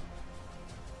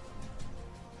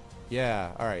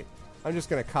 Yeah. All right. I'm just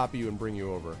gonna copy you and bring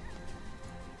you over.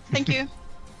 Thank you.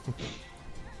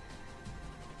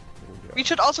 We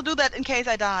should also do that in case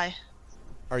I die.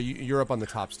 You're up on the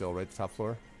top still, right? The top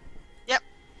floor. Yep.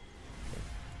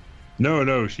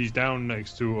 No, she's down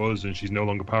next to us and she's no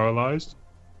longer paralyzed.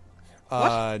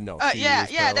 No. she Yeah,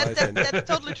 is yeah, paralyzed and- that's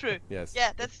totally true. Yes.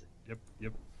 Yeah, that's.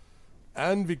 Yep.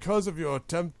 And because of your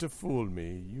attempt to fool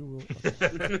me, you will.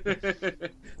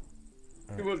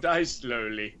 You will die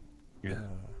slowly. Yeah.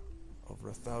 Over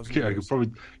 1,000 Okay, I years. could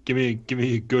probably give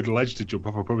me a good ledge to jump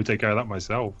off. I'll probably take care of that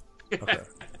myself. Okay.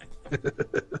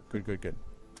 Good.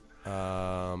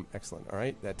 Excellent. All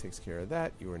right, that takes care of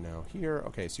that. You are now here.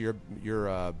 Okay, so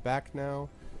you're back now,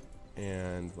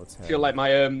 and let's have. I feel like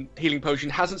my healing potion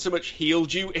hasn't so much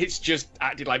healed you; it's just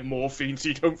acted like morphine, so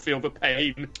you don't feel the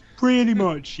pain. Pretty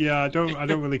much, yeah. I don't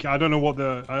really care. I don't know what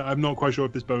I'm not quite sure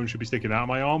if this bone should be sticking out of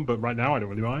my arm, but right now I don't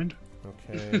really mind.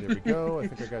 Okay, there we go. I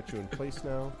think I got you in place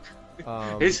now.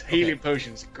 His healing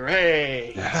potion's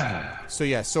great. So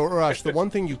Urash, the one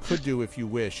thing you could do if you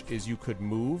wish is you could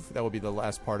move. That would be the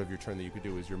last part of your turn that you could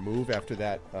do is your move. After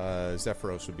that,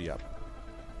 Zephyros would be up.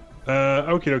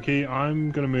 Okay. I'm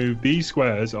gonna move. These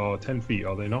squares are 10 feet,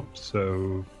 are they not?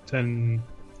 So 10.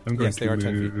 I'm going Yes, they to are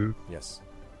 10 move feet. Yes.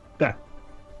 there.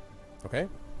 Okay.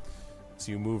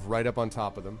 So you move right up on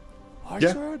top of them. I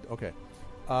Yeah. said. Okay.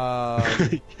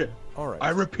 Yeah. All right. I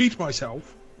repeat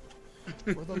myself.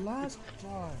 For the last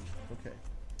time. Okay.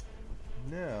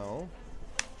 Now,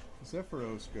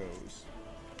 Zephyros goes.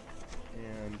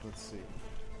 And let's see.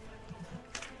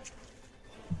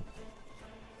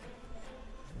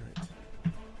 Alright.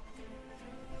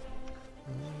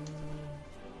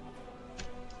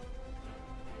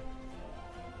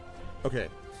 Okay.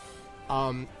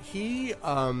 He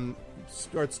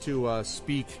starts to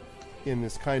speak in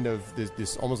this kind of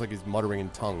this almost like he's muttering in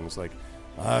tongues, like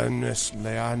and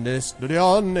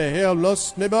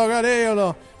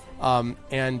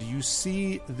you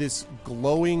see this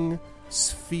glowing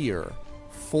sphere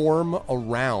form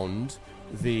around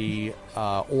the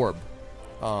orb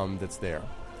that's there.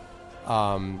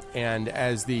 And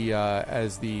as the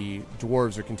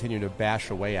dwarves are continuing to bash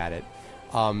away at it,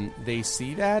 they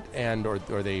see that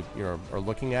or they are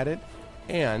looking at it,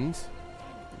 and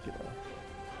get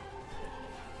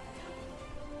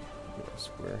a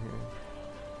square here.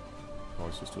 Oh,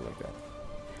 let's just do it like that.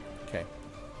 Okay.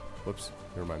 Whoops.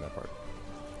 Never mind that part.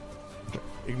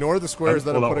 Ignore the squares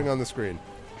that I'm putting on the screen.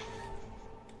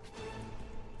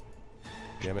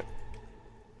 Damn it.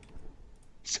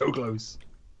 So close.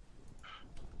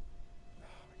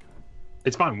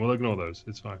 It's fine. We'll ignore those.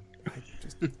 It's fine. I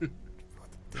just want the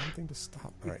damn thing to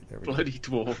stop. All right, there we go. Bloody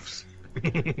dwarves.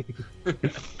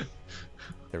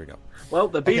 There we go. Well,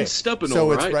 they're being stubborn, so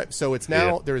all it's right. So it's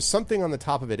now there is something on the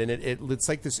top of it, and it's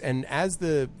like this. And as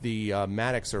the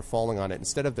Maddox are falling on it,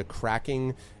 instead of the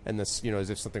cracking and this, as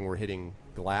if something were hitting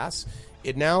glass,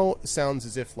 it now sounds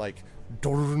as if like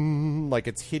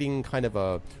it's hitting kind of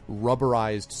a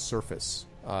rubberized surface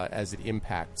as it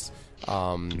impacts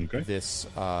this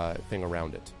thing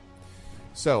around it.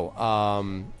 So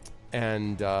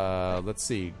let's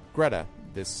see, Greta.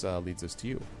 This leads us to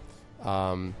you.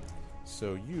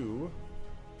 So you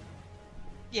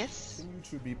Yes. seem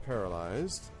to be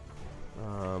paralyzed.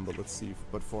 But let's see.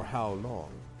 But for how long?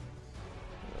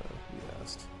 He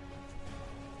asked.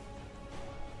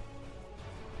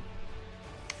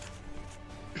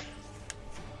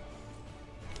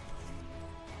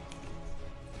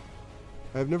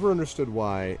 I've never understood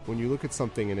why, when you look at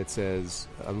something and it says,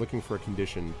 I'm looking for a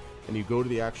condition, and you go to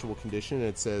the actual condition and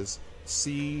it says,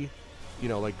 see,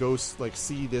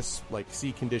 see this,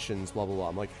 see conditions, blah, blah, blah.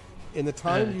 I'm like, in the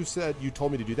time you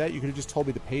told me to do that, you could have just told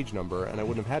me the page number, and I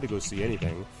wouldn't have had to go see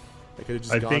anything. I could have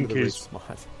just gone to the race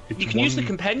spot. You can use the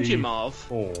compendium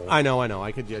of. I know.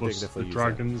 I could definitely the use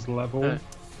dragon's level.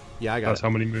 Yeah, I got That's it. how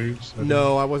many moves?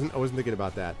 No, I wasn't thinking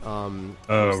about that. I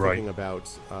was right. thinking about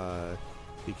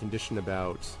the condition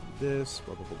about this,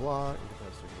 blah, blah, blah, blah. I was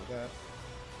thinking about that.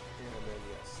 And then,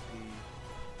 yes,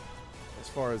 as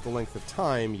far as the length of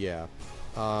time, yeah.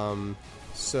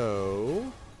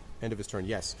 So, end of his turn,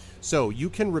 yes. So, you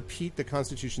can repeat the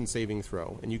Constitution saving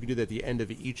throw, and you can do that at the end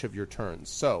of each of your turns.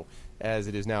 So, as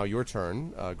it is now your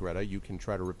turn, Greta, you can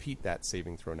try to repeat that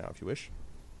saving throw now, if you wish.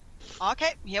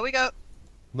 Okay, here we go.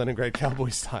 Leningrad Cowboy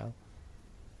style.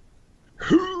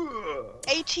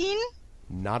 18.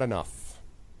 Not enough.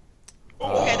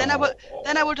 Okay, then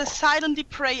I will just silently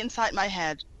pray inside my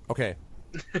head. Okay.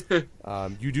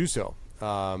 You do so.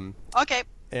 Okay.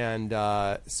 And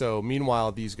so,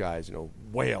 meanwhile, these guys,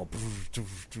 wail.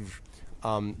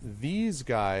 These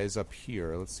guys up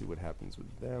here, let's see what happens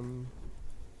with them.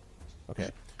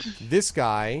 Okay. This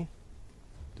guy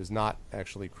does not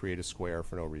actually create a square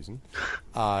for no reason.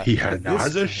 He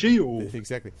has a shield.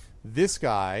 Exactly. This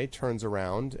guy turns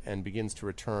around and begins to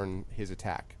return his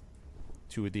attack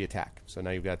to the attack. So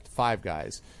now you've got 5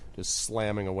 guys just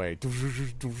slamming away.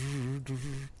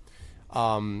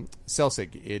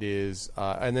 Celsig, it is,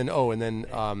 and then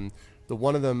the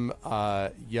one of them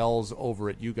yells over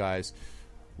at you guys,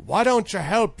 "Why don't you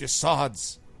help, you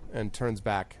sods?" and turns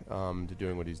back to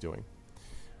doing what he's doing.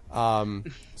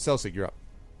 Celsig, you're up.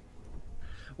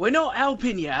 We're not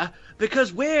helping you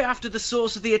because we're after the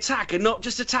source of the attack and not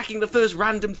just attacking the first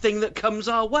random thing that comes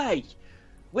our way.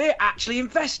 We're actually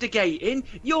investigating.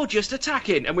 You're just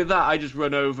attacking. And with that, I just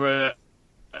run over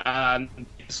and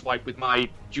swipe with my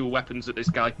dual weapons at this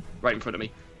guy right in front of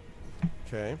me.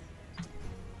 Okay.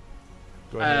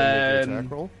 Go ahead and make your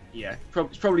attack roll. Yeah,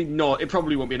 it's probably not. It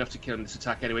probably won't be enough to kill him this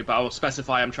attack anyway, but I'll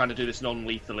specify I'm trying to do this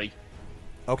non-lethally.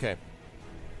 Okay.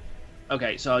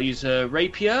 Okay, so I'll use a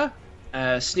rapier,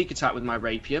 sneak attack with my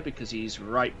rapier because he's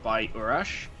right by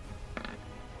Urash.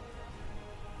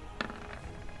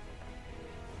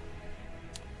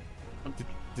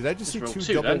 Did I just see roll 2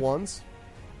 2 double then. ones?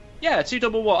 Yeah, 2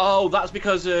 double one. Oh, that's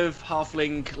because of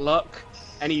halfling luck.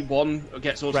 Any one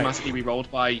gets automatically re-rolled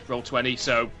by roll 20.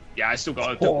 So yeah, I still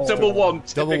got a double one.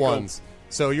 Typical. Double ones.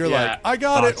 So you're Yeah. like, I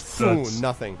got it. That's-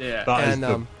 Nothing. Yeah. That is And,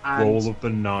 the roll of the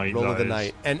night. Roll of the that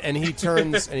night, is. and he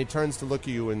turns to look at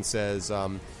you and says,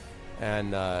 he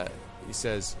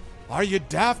says, "Are you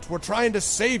daft? We're trying to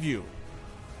save you."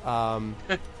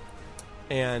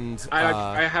 And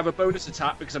I have a bonus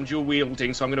attack because I'm dual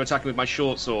wielding, so I'm going to attack him with my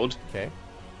short sword. okay,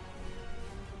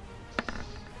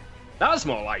 That's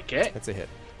more like it. that's a hit.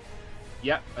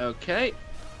 Yep. Okay.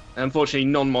 Unfortunately,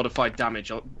 non-modified damage.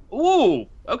 Ooh.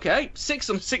 Okay. 6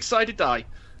 on 6-sided die.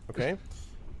 Okay.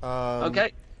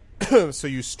 Okay. So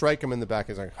you strike him in the back.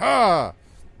 He's like, "Ha!"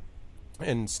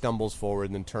 and stumbles forward,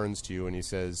 and then turns to you, and he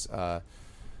says,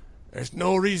 "There's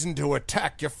no reason to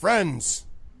attack your friends."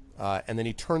 And then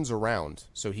he turns around,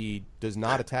 so he does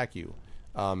not attack you.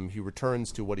 He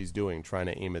returns to what he's doing, trying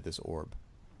to aim at this orb.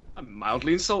 I'm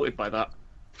mildly insulted by that.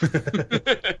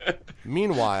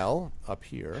 Meanwhile, up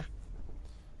here,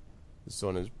 this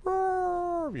one is,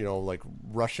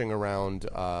 rushing around.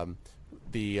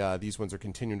 These ones are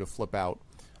continuing to flip out.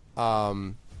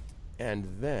 And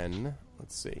then,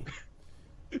 let's see.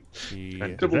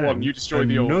 Double one, you destroy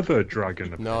the orb. Another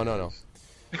dragon. No.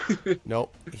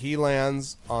 Nope. He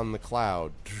lands on the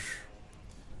cloud,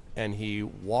 and he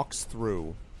walks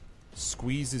through,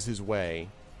 squeezes his way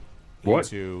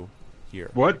into here.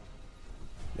 What?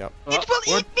 Yep. It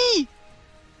will eat me!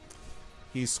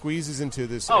 He squeezes into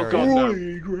this Oh, area. God, no.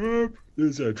 Holy crap!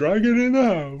 There's a dragon in the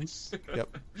house.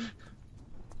 Yep.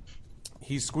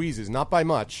 He squeezes, not by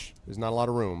much. There's not a lot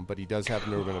of room, but he does have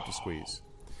room enough to squeeze.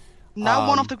 Now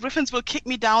one of the griffins will kick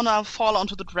me down and I'll fall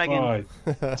onto the dragon.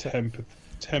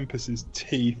 Tempest's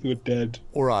teeth were dead.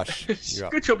 Urash, you're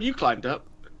up. Good job you climbed up.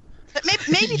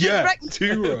 Maybe the dragon.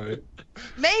 Too right.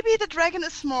 Maybe the dragon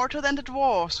is smarter than the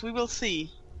dwarves. We will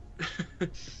see.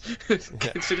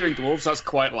 Considering dwarves, that's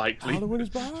quite likely. Halloween is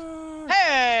back.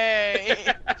 Hey!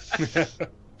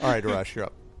 All right, Urash, you're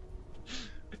up.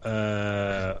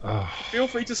 Feel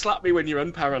free to slap me when you're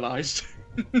unparalysed.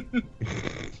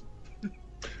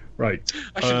 Right.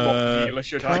 I should mock Keela,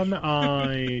 should I? Can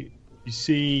I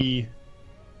see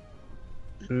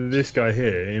this guy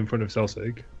here in front of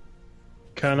Selsig?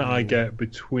 Can I get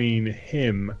between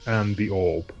him and the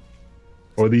orb?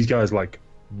 Or are these guys like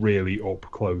really up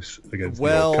close against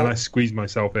the orb? Can I squeeze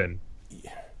myself in?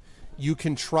 You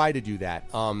can try to do that.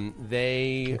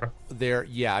 They're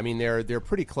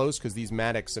pretty close because these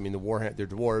Maddox, they're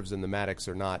dwarves, and the Maddox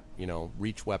are not,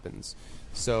 reach weapons.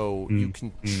 So you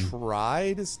can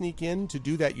try to sneak in. To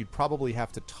do that, you'd probably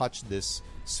have to touch this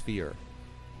sphere.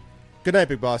 Good night,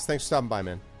 Big Boss. Thanks for stopping by,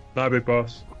 man. Night, Big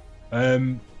Boss.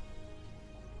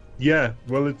 Yeah,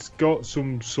 well, it's got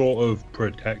some sort of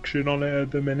protection on it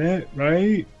at the minute,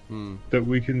 right? That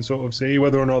we can sort of see.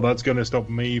 Whether or not that's going to stop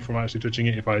me from actually touching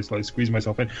it if I squeeze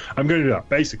myself in. I'm going to do that.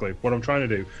 Basically, what I'm trying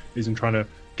to do is I'm trying to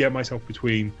get myself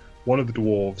between one of the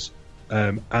dwarves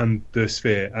and the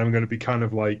sphere. And I'm going to be kind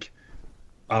of like,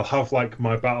 I'll have like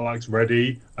my battle axe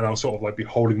ready, and I'll sort of like be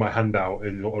holding my hand out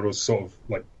in order to sort of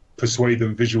like persuade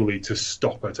them visually to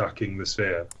stop attacking the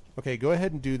sphere. Okay, go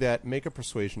ahead and do that. Make a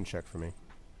persuasion check for me.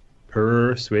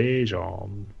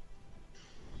 Persuasion.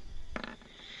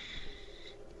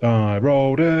 I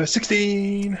rolled a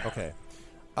 16. Okay.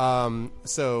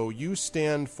 So you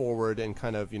stand forward and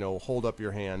kind of, hold up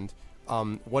your hand.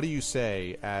 What do you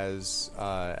say as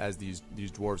these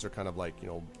dwarves are kind of like,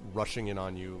 rushing in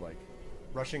on you, like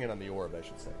rushing in on the orb, I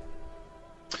should say?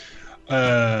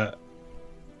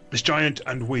 This giant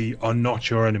and we are not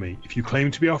your enemy. If you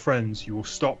claim to be our friends, you will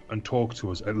stop and talk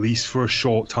to us, at least for a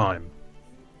short time.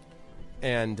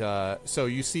 And so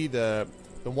you see the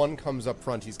one comes up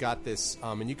front. He's got this,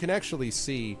 and you can actually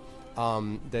see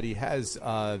that he has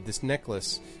this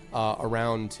necklace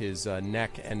around his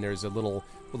neck, and there's a little,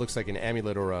 what looks like an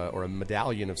amulet or a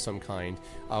medallion of some kind,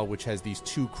 which has these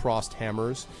two crossed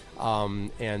hammers,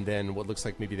 and then what looks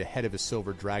like maybe the head of a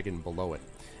silver dragon below it.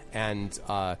 And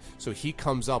so he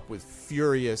comes up with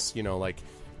furious,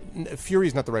 fury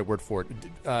is not the right word for it,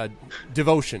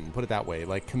 devotion, put it that way,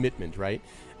 like commitment, right?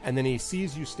 And then he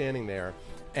sees you standing there,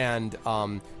 and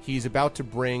he's about to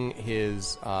bring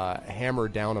his hammer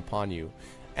down upon you.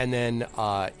 And then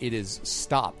it is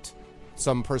stopped.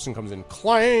 Some person comes in,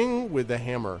 clang, with the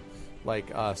hammer,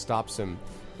 stops him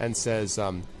and says,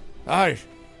 "Hey,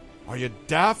 are you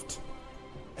daft?"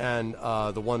 And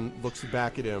the one looks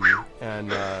back at him,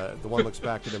 and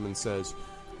says,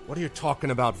 "What are you talking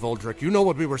about, Voldrick? You know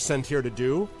what we were sent here to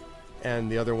do?"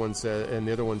 And the other one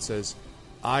says,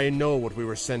 "I know what we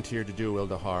were sent here to do,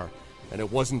 Ildahar, and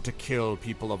it wasn't to kill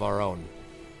people of our own.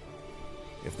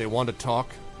 If they want to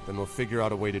talk, then we'll figure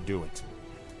out a way to do it."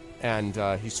 And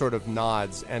he sort of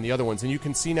nods, and the other ones, and you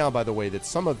can see now, by the way, that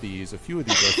a few of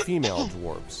these are female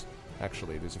dwarves.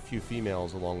 Actually, there's a few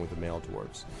females along with the male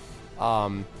dwarves.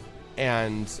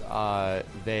 And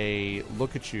they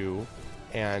look at you,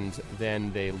 and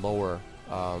then they lower,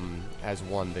 as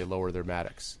one, they lower their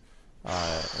Maddox,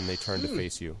 and they turn to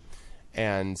face you.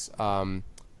 And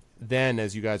then,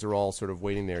 as you guys are all sort of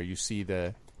waiting there, you see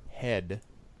the head,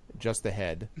 just the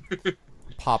head,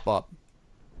 pop up,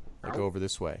 go over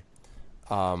this way,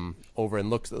 over and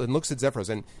looks at Zephyros,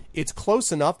 and it's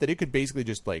close enough that it could basically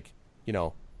just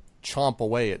chomp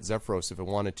away at Zephyros if it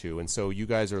wanted to. And so you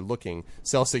guys are looking.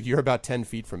 Selsig, you're about 10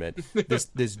 feet from it.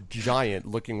 This giant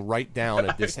looking right down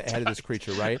at this head of this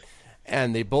creature, right?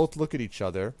 And they both look at each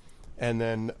other, and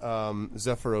then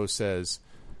Zephyros says,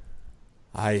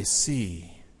 "I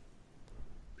see.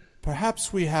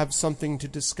 Perhaps we have something to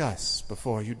discuss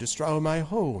before you destroy my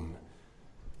home.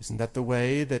 Isn't that the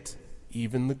way that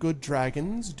even the good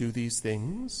dragons do these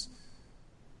things?"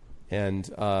 And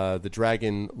the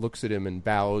dragon looks at him and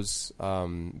bows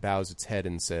its head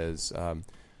and says,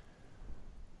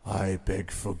 "I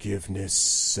beg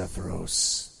forgiveness,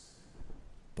 Zephyros,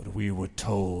 but we were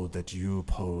told that you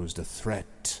posed a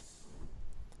threat."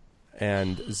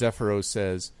 And Zephyros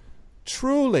says,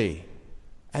 "Truly?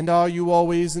 And are you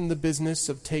always in the business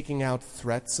of taking out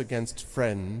threats against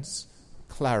friends,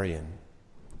 Clarion?"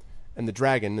 And the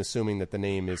dragon, assuming that the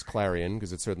name is Clarion,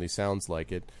 because it certainly sounds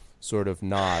like it, sort of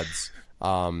nods,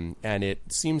 and it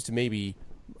seems to maybe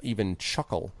even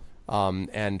chuckle.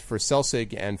 And for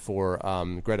Selsig and for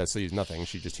Greta sees nothing;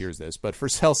 she just hears this. But for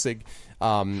Selsig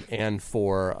and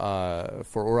for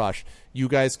Urash, you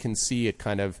guys can see it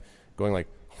kind of going like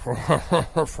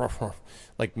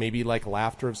like maybe like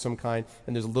laughter of some kind,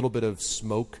 and there's a little bit of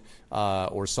smoke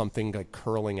or something like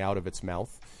curling out of its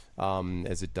mouth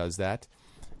as it does that.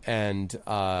 And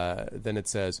then it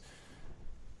says,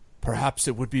 "Perhaps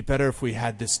it would be better if we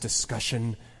had this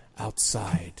discussion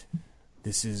outside.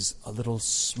 This is a little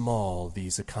small,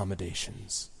 these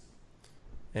accommodations."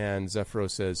 And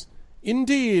Zephyros says,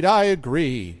 "Indeed, I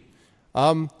agree.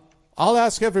 I'll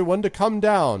ask everyone to come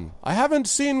down. I haven't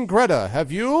seen Greta,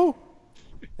 have you?"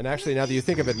 And actually, now that you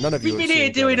think of it, none of you have We've seen been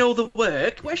here doing Greta. all the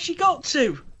work. Where's she got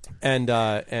to?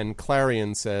 And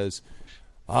Clarion says,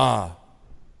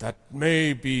 "That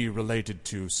may be related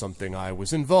to something I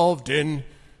was involved in.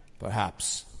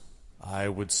 Perhaps. I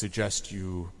would suggest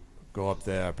you go up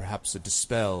there. Perhaps a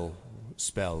dispel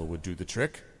spell would do the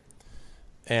trick."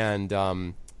 And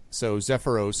so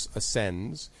Zephyros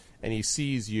ascends, and he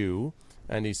sees you,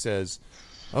 and he says,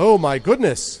 "Oh, my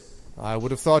goodness. I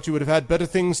would have thought you would have had better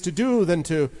things to do than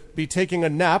to be taking a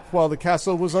nap while the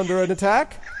castle was under an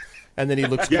attack." And then he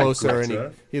looks closer,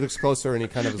 and he looks closer, and he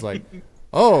kind of is like,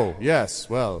 "Oh, yes,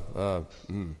 well,"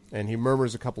 and he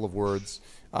murmurs a couple of words,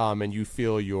 and you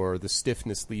feel the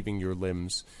stiffness leaving your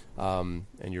limbs, and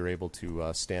you're able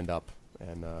to stand up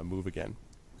and move again.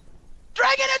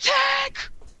 Dragon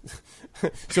attack!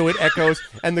 So it echoes,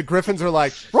 and the griffins are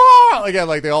like, "Roar!" Again,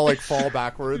 like they all like fall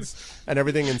backwards and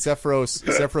everything. And Zephyros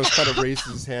kind of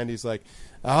raises his hand. He's like,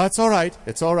 "It's all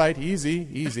right,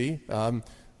 easy.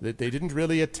 They didn't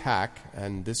really attack,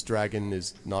 and this dragon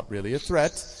is not really a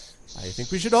threat. I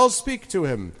think we should all speak to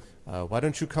him. Why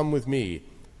don't you come with me?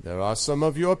 There are some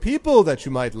of your people that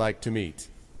you might like to meet."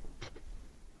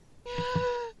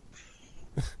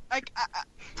 I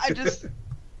just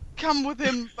come with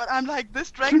him, but I'm like,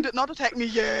 this dragon did not attack me.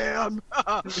 Yeah.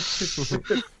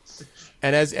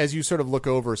 And as you sort of look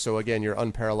over, so again, you're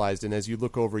unparalyzed, and as you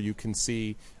look over, you can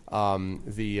see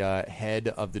the head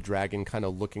of the dragon kind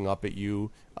of looking up at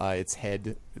you. Its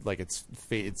head, like it's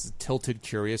tilted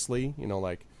curiously,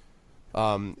 like,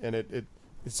 and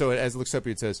so as it looks up at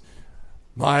you, it says,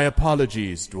 "My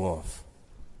apologies, dwarf.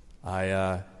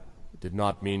 I did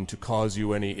not mean to cause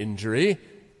you any injury.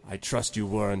 I trust you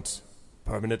weren't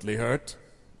permanently hurt."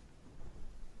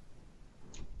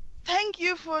 Thank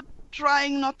you for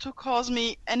trying not to cause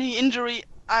me any injury.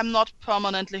 I'm not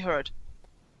permanently hurt.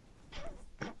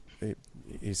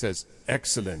 He says,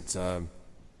 "Excellent.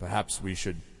 Perhaps we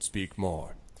should speak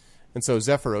more." And so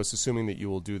Zephyros, assuming that you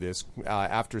will do this,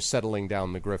 after settling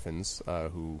down the griffins,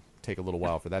 who take a little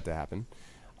while for that to happen,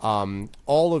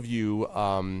 all of you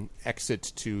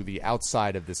exit to the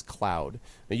outside of this cloud.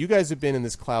 Now, you guys have been in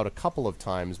this cloud a couple of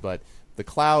times, but the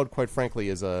cloud, quite frankly,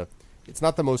 it's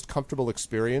not the most comfortable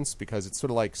experience because it's sort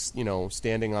of like,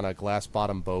 standing on a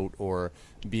glass-bottom boat or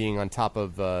being on top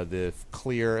of the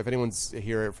clear. If anyone's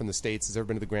here from the States has ever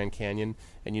been to the Grand Canyon,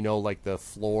 and like the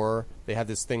floor, they have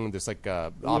this thing, this like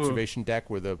observation deck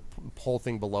where the whole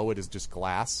thing below it is just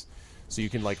glass, so you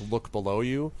can like look below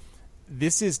you.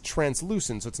 This is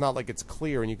translucent, so it's not like it's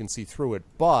clear and you can see through it,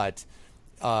 but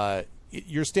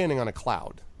you're standing on a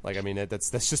cloud. Like, I mean, that's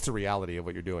just the reality of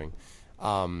what you're doing.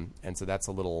 And so that's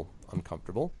a little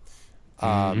uncomfortable.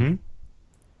 And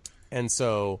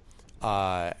so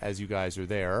as you guys are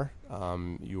there,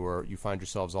 you find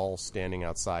yourselves all standing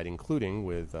outside, including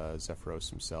with Zephyros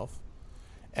himself.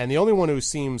 And the only one who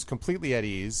seems completely at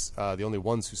ease, the only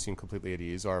ones who seem completely at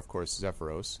ease are, of course,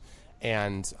 Zephyros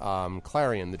and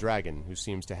Clarion, the dragon, who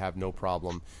seems to have no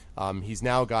problem. He's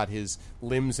now got his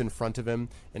limbs in front of him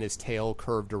and his tail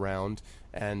curved around,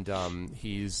 and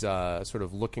he's sort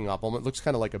of looking up. It looks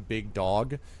kind of like a big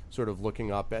dog, sort of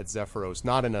looking up at Zephyros,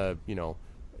 not in a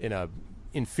in a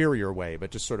inferior way,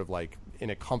 but just sort of like in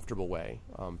a comfortable way,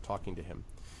 talking to him.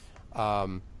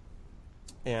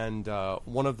 And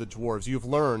one of the dwarves, you've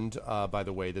learned, by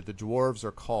the way, that the dwarves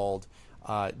are called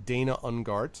Dana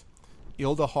Ungart,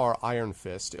 Ildahar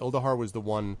Ironfist. Ildahar was the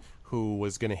one who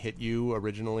was going to hit you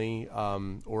originally,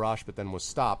 Urash, but then was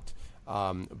stopped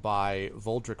by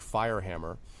Voldrick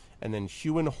Firehammer. And then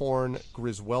Huenhorn,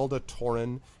 Griswelda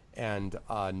Torin, and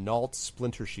Nalt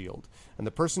Splintershield. And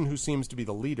the person who seems to be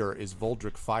the leader is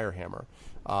Voldrick Firehammer.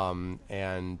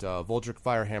 And Voldrick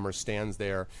Firehammer stands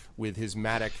there with his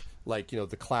mattock, like,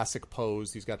 the classic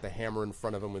pose. He's got the hammer in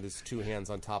front of him with his two hands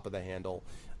on top of the handle,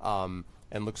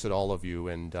 and looks at all of you,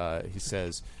 and he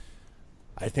says,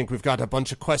 I think we've got a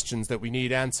bunch of questions that we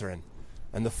need answering.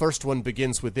 And the first one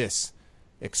begins with this.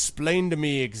 Explain to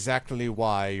me exactly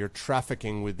why you're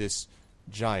trafficking with this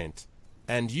giant.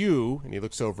 And you, and he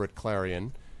looks over at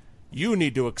Clarion, you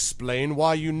need to explain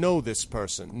why you know this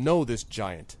person, know this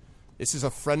giant. This is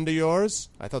a friend of yours?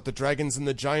 I thought the dragons and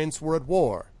the giants were at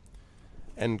war.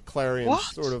 And Clarion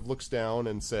sort of looks down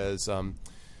and says,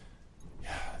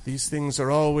 these things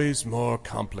are always more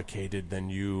complicated than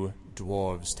you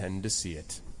dwarves tend to see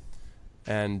it.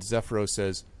 And Zephyros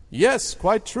says, yes,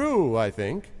 quite true, I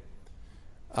think.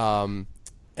 And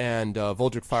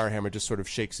Voldrik Firehammer just sort of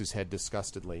shakes his head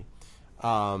disgustedly.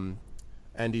 And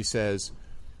he says,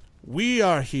 we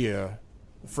are here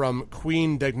from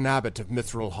Queen Dagnabit of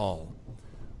Mithril Hall.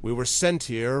 We were sent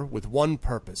here with one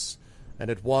purpose,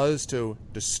 and it was to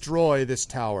destroy this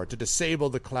tower, to disable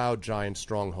the Cloud Giant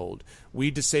stronghold. We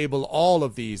disable all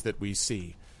of these that we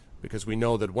see, because we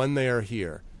know that when they are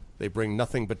here, they bring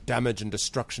nothing but damage and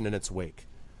destruction in its wake.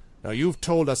 Now, you've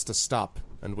told us to stop,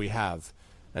 and we have,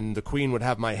 and the Queen would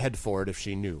have my head for it if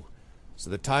she knew.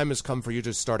 So the time has come for you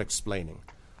to start explaining.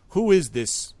 Who is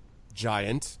this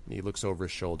giant? And he looks over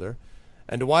his shoulder.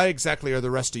 And why exactly are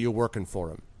the rest of you working for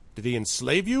him? Did he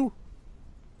enslave you?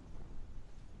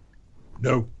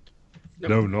 No.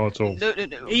 No, not at all. No.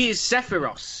 He is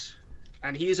Zephyros,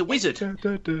 and he is a wizard.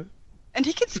 And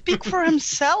he can speak for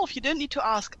himself. You don't need to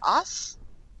ask us.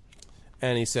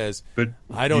 And he says, But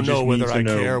I don't you just know whether need to I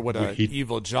know care what an he-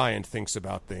 evil giant thinks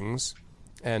about things.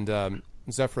 And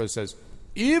Zephyros says,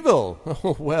 evil?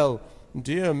 Oh, well,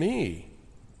 dear me.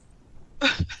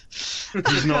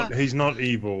 He's not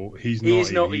evil. He's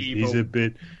not evil.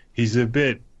 evil. He's a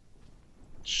bit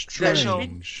strange Special.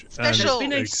 and There's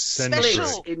been a eccentric,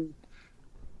 Special.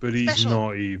 but he's Special.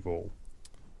 not evil.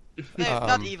 No,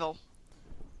 not evil.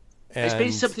 There's been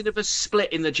And something of a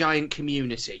split in the giant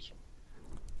community.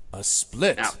 a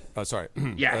split. Now- Oh, sorry.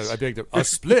 Yes. I begged a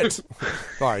split.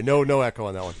 Sorry, no echo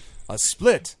on that one. A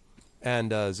split.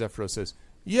 And Zephyros says,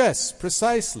 yes,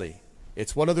 precisely.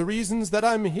 It's one of the reasons that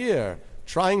I'm here,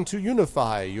 trying to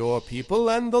unify your people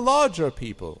and the larger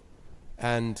people.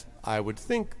 And I would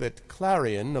think that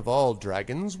Clarion, of all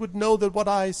dragons, would know that what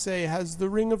I say has the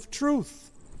ring of truth.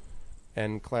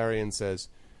 And Clarion says,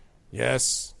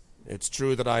 yes, it's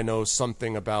true that I know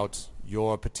something about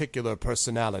your particular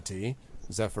personality,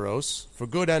 Zephyros, for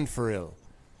good and for ill.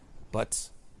 But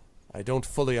I don't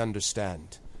fully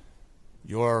understand.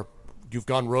 You've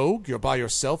gone rogue? You're by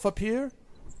yourself up here?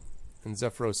 And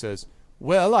Zephyros says,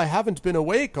 well, I haven't been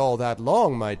awake all that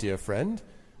long, my dear friend.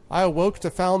 I awoke to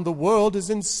found the world is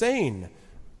insane.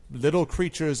 Little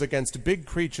creatures against big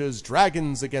creatures,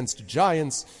 dragons against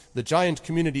giants, the giant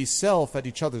community self at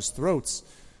each other's throats.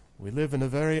 We live in a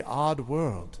very odd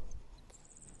world.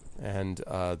 And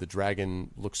the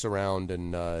dragon looks around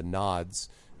and nods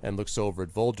and looks over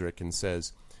at Voldrik and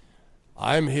says,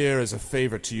 I'm here as a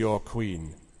favor to your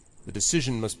queen. The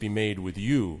decision must be made with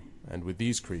you and with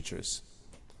these creatures.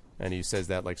 And he says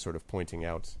that like sort of pointing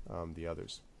out the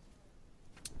others.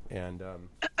 And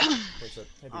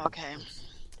Okay.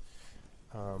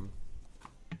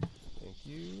 Thank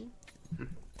you.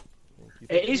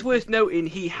 It is worth noting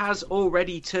he has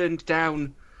already turned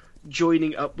down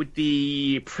joining up with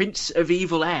the Prince of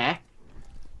Evil Air.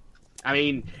 I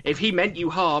mean, if he meant you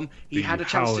harm, he The had a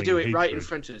chance to howling do it right in hatred.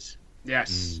 front of us.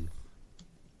 Yes.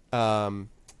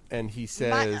 And he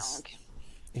says,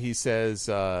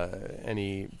 and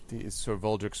he sort of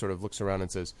Voldrik sort of looks around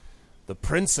and says, the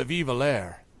Prince of Evil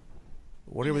Air.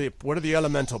 What do the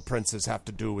elemental princes have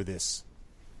to do with this?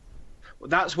 Well,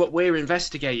 that's what we're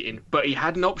investigating. But he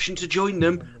had an option to join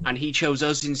them, and he chose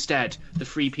us instead, the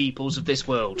free peoples of this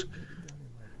world.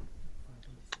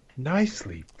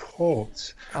 Nicely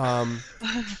put.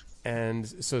 And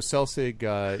so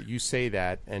Selsig, you say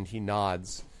that, and he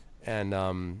nods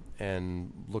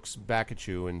and looks back at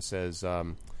you and says,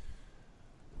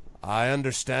 I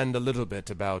understand a little bit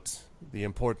about the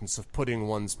importance of putting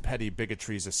one's petty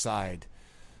bigotries aside,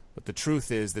 but the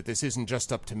truth is that this isn't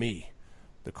just up to me.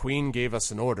 The Queen gave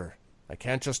us an order. I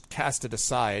can't just cast it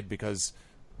aside because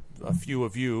a few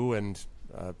of you and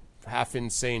a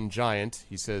half-insane giant,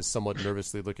 he says, somewhat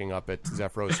nervously looking up at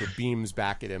Zephyros, who beams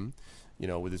back at him,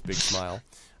 with his big smile,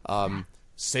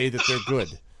 say that they're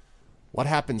good. What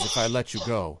happens if I let you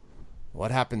go?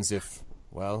 What happens if,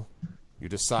 you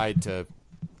decide to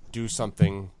do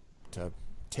something to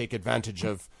take advantage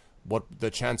of what the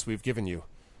chance we've given you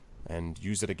and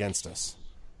use it against us?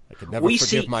 I could never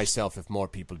forgive myself if more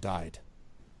people died.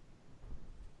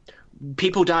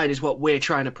 People dying is what we're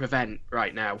trying to prevent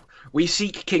right now. We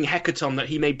seek King Hecaton that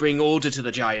he may bring order to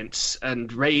the giants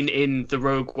and rein in the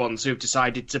rogue ones who have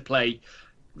decided to play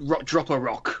drop a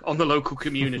rock on the local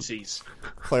communities.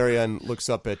 Clarion looks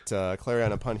up at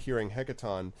Clarion upon hearing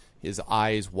Hecaton. His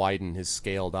eyes widen, his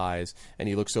scaled eyes, and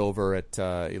he looks over at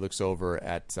Zephyros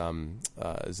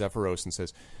and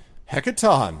says,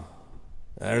 "Hecaton,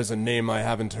 there's a name I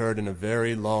haven't heard in a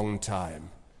very long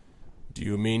time. Do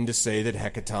you mean to say that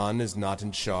Hecaton is not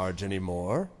in charge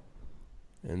anymore?"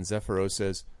 And Zephyros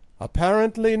says,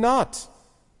 "Apparently not,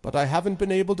 but I haven't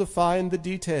been able to find the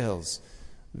details.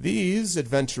 These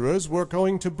adventurers were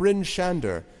going to Bryn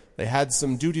Shander. They had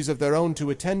some duties of their own to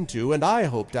attend to, and I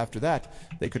hoped after that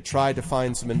they could try to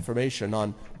find some information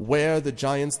on where the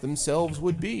giants themselves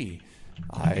would be.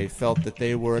 I felt that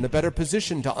they were in a better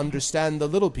position to understand the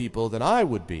little people than I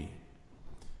would be."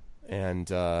 And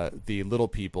the little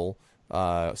people,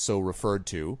 so referred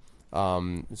to,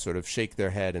 sort of shake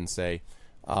their head and say,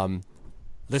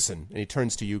 "Listen," and he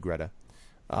turns to you, Greta.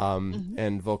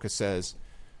 And Volka says,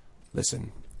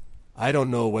 "Listen, I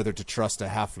don't know whether to trust a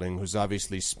halfling who's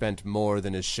obviously spent more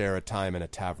than his share of time in a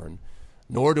tavern,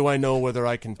 nor do I know whether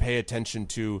I can pay attention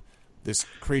to this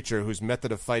creature whose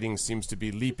method of fighting seems to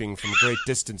be leaping from great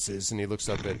distances." And he looks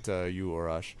up at you,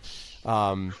 Urash.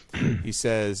 He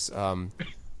says,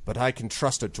 "But I can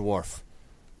trust a dwarf.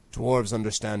 Dwarves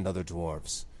understand other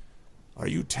dwarves. Are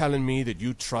you telling me that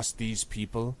you trust these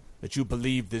people, that you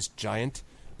believe this giant?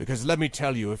 Because let me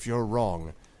tell you, if you're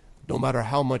wrong, no matter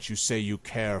how much you say you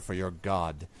care for your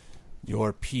god,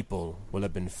 your people will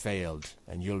have been failed,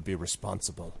 and you'll be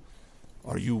responsible.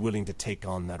 Are you willing to take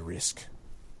on that risk?"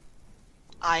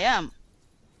 I am.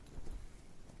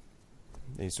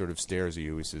 He sort of stares at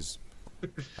you. He says,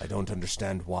 "I don't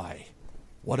understand why.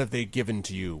 What have they given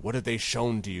to you? What have they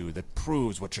shown to you that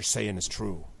proves what you're saying is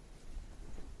true?"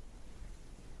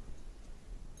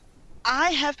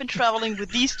 I have been traveling with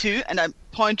these two, and I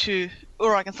point to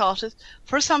Urag and Saltis,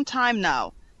 for some time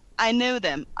now. I know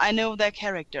them. I know their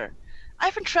character.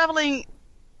 I've been traveling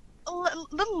a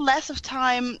little less of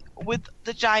time with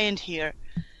the giant here,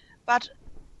 but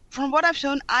from what I've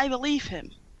shown, I believe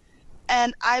him.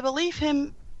 And I believe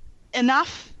him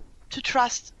enough to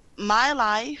trust my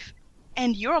life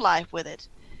and your life with it.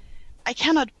 I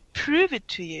cannot prove it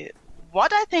to you.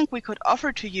 What I think we could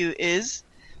offer to you is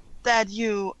that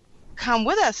you come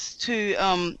with us to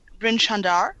Bryn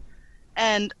Shander,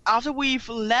 and after we've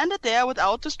landed there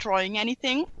without destroying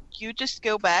anything, you just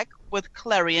go back with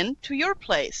Clarion to your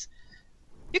place.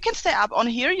 You can stay up on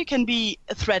here, you can be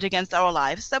a threat against our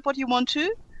lives, is that what you want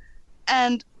to?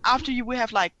 And after we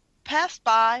have passed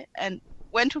by and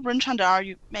went to Bryn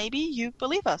Shander, maybe you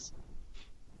believe us.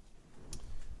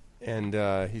 And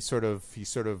he sort of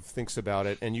thinks about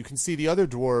it, and you can see the other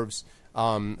dwarves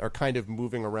are kind of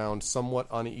moving around somewhat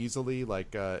uneasily,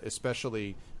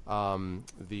 especially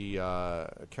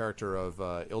the character of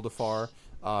Ildefar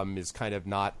is kind of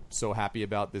not so happy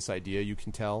about this idea, you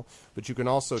can tell. But you can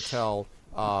also tell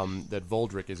that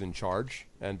Voldrik is in charge,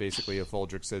 and basically if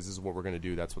Voldrik says this is what we're going to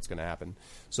do, that's what's going to happen.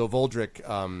 So Voldrik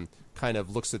kind of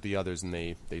looks at the others, and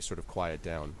they sort of quiet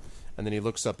down. And then he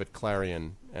looks up at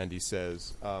Clarion, and he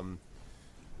says,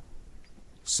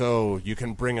 "So you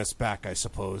can bring us back, I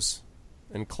suppose."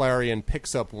 And Clarion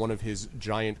picks up one of his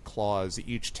giant claws,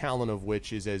 each talon of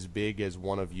which is as big as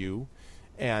one of you,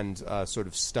 and sort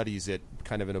of studies it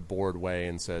kind of in a bored way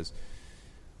and says,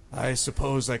 "I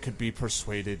suppose I could be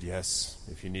persuaded, yes,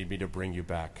 if you need me to bring you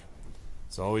back.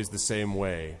 It's always the same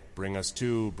way. Bring us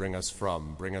to, bring us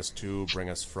from. Bring us to, bring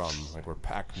us from. Like we're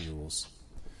pack mules."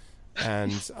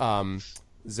 And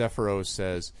Zephyros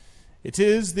says, "It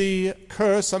is the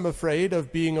curse, I'm afraid,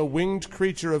 of being a winged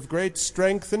creature of great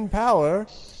strength and power."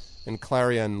 And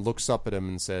Clarion looks up at him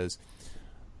and says,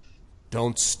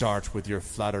 "Don't start with your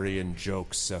flattery and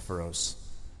jokes, Zephyros.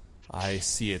 I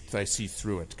see it. I see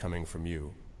through it coming from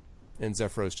you." And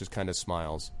Zephyros just kind of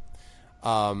smiles.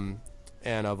 And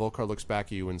Volkar looks back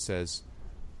at you and says,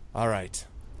 "All right.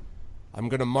 I'm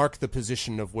going to mark the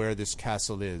position of where this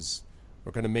castle is.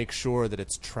 We're going to make sure that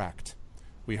it's tracked.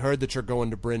 We heard that you're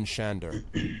going to Bryn Shander.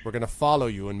 We're going to follow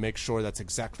you and make sure that's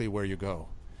exactly where you go.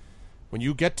 When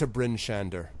you get to Bryn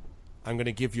Shander, I'm going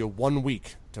to give you 1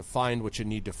 week to find what you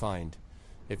need to find.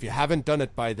 If you haven't done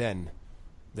it by then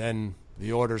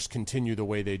the orders continue the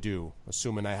way they do,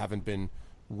 assuming I haven't been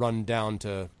run down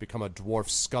to become a dwarf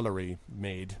scullery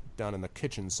maid down in the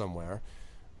kitchen somewhere,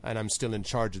 and I'm still in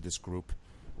charge of this group.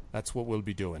 That's what we'll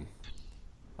be doing.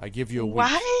 I give you a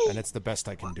week, and it's the best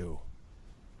I can do."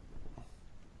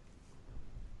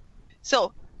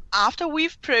 So, after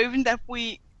we've proven that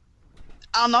we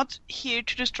are not here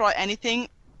to destroy anything,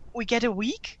 we get a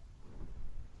week?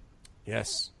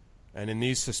 Yes. And in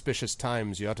these suspicious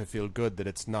times, you ought to feel good that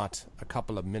it's not a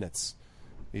couple of minutes.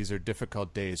 These are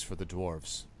difficult days for the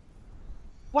dwarves.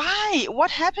 Why?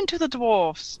 What happened to the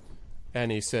dwarves?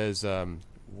 And he says,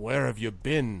 where have you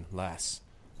been, lass?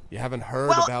 You haven't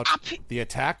heard about the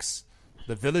attacks?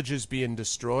 The villages being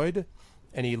destroyed?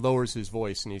 And he lowers his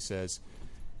voice and he says,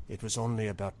 it was only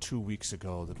about 2 weeks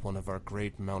ago that one of our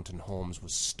great mountain homes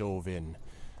was stove in.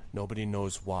 Nobody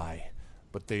knows why,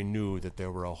 but they knew that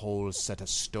there were a whole set of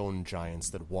stone giants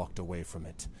that walked away from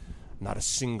it. Not a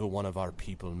single one of our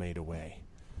people made away.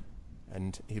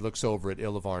 And he looks over at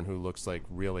Illavarn, who looks like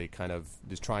really kind of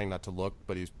is trying not to look,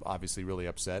 but he's obviously really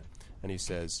upset. And he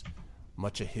says,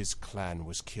 much of his clan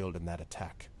was killed in that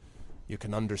attack. You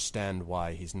can understand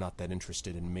why he's not that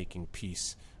interested in making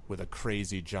peace with a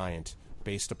crazy giant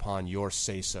based upon your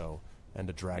say-so and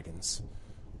the dragons.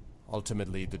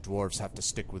 Ultimately, the dwarves have to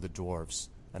stick with the dwarves,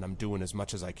 and I'm doing as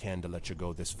much as I can to let you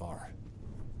go this far.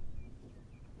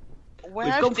 We've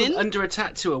gone from under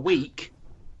attack to a week.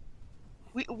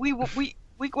 We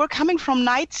were coming from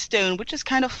Nightstone, which is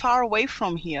kind of far away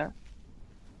from here.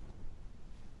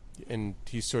 And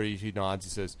he nods.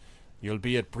 He says, "You'll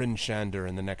be at Bryn Shander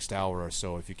in the next hour or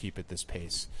so if you keep at this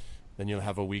pace. Then you'll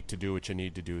have a week to do what you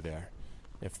need to do there.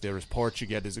 If the report you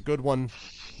get is a good one,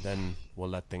 then we'll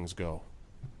let things go."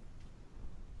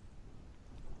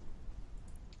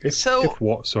 If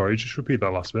what? Sorry, just repeat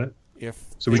that last bit.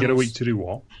 So we get a week to do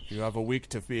what? You have a week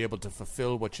to be able to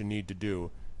fulfill what you need to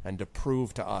do and to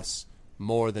prove to us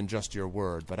more than just your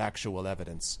word, but actual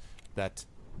evidence that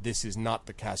this is not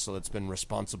the castle that's been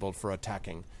responsible for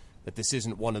attacking, that this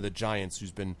isn't one of the giants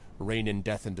who's been raining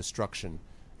death and destruction,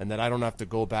 and that I don't have to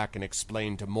go back and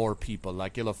explain to more people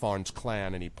like Illafarn's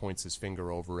clan, and he points his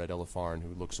finger over at Illafarn,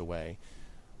 who looks away,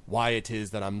 why it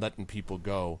is that I'm letting people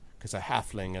go, because a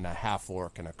halfling and a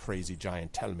half-orc and a crazy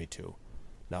giant tell me to.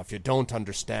 Now, if you don't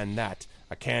understand that,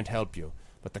 I can't help you,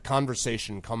 but the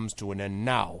conversation comes to an end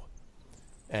now.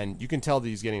 And you can tell that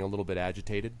he's getting a little bit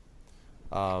agitated.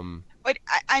 Wait,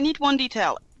 I need one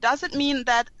detail. Does it mean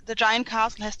that the giant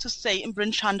castle has to stay in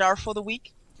Bryn Shander for the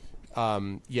week?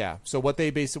 Yeah. So what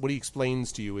he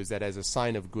explains to you is that as a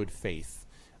sign of good faith,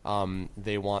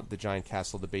 they want the giant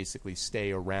castle to basically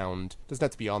stay around. Doesn't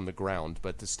have to be on the ground,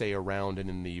 but to stay around and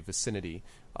in the vicinity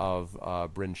of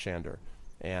Bryn Shander,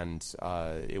 and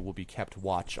it will be kept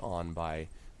watch on by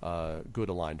good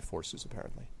aligned forces,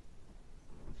 apparently.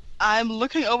 I'm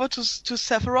looking over to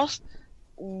Sephiroth.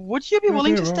 Would you be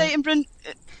willing to stay in Bryn?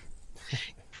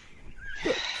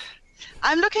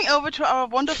 I'm looking over to our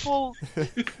wonderful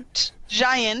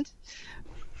giant.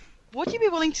 Would you be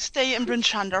willing to stay in Bryn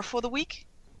Shander for the week?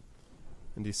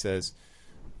 And he says,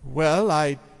 well,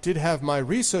 I did have my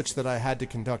research that I had to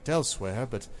conduct elsewhere,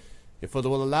 but if it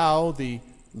will allow the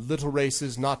little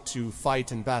races not to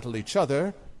fight and battle each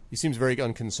other, he seems very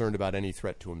unconcerned about any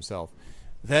threat to himself,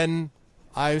 then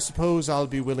I suppose I'll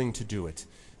be willing to do it.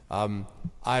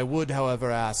 I would,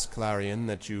 however, ask, Clarion,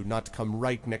 that you not come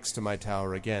right next to my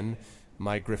tower again.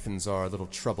 My griffins are a little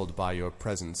troubled by your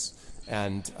presence.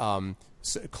 And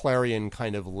Clarion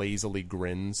kind of lazily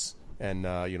grins and,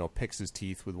 picks his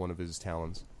teeth with one of his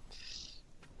talons.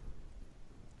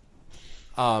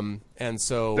 And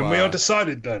so... Then we are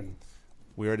decided, then.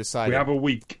 We are decided. We have a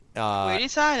week. We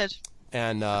decided.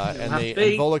 And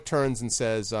Volek turns and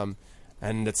says,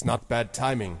 and it's not bad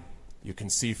timing. You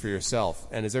can see for yourself.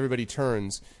 And as everybody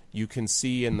turns, you can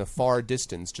see in the far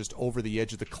distance, just over the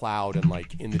edge of the cloud and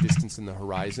like in the distance in the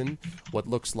horizon, what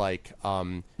looks like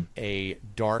a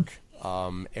dark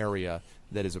area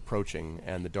that is approaching.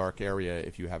 And the dark area,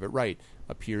 if you have it right,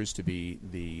 appears to be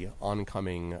the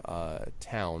oncoming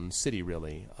city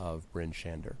really, of Bryn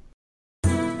Shander.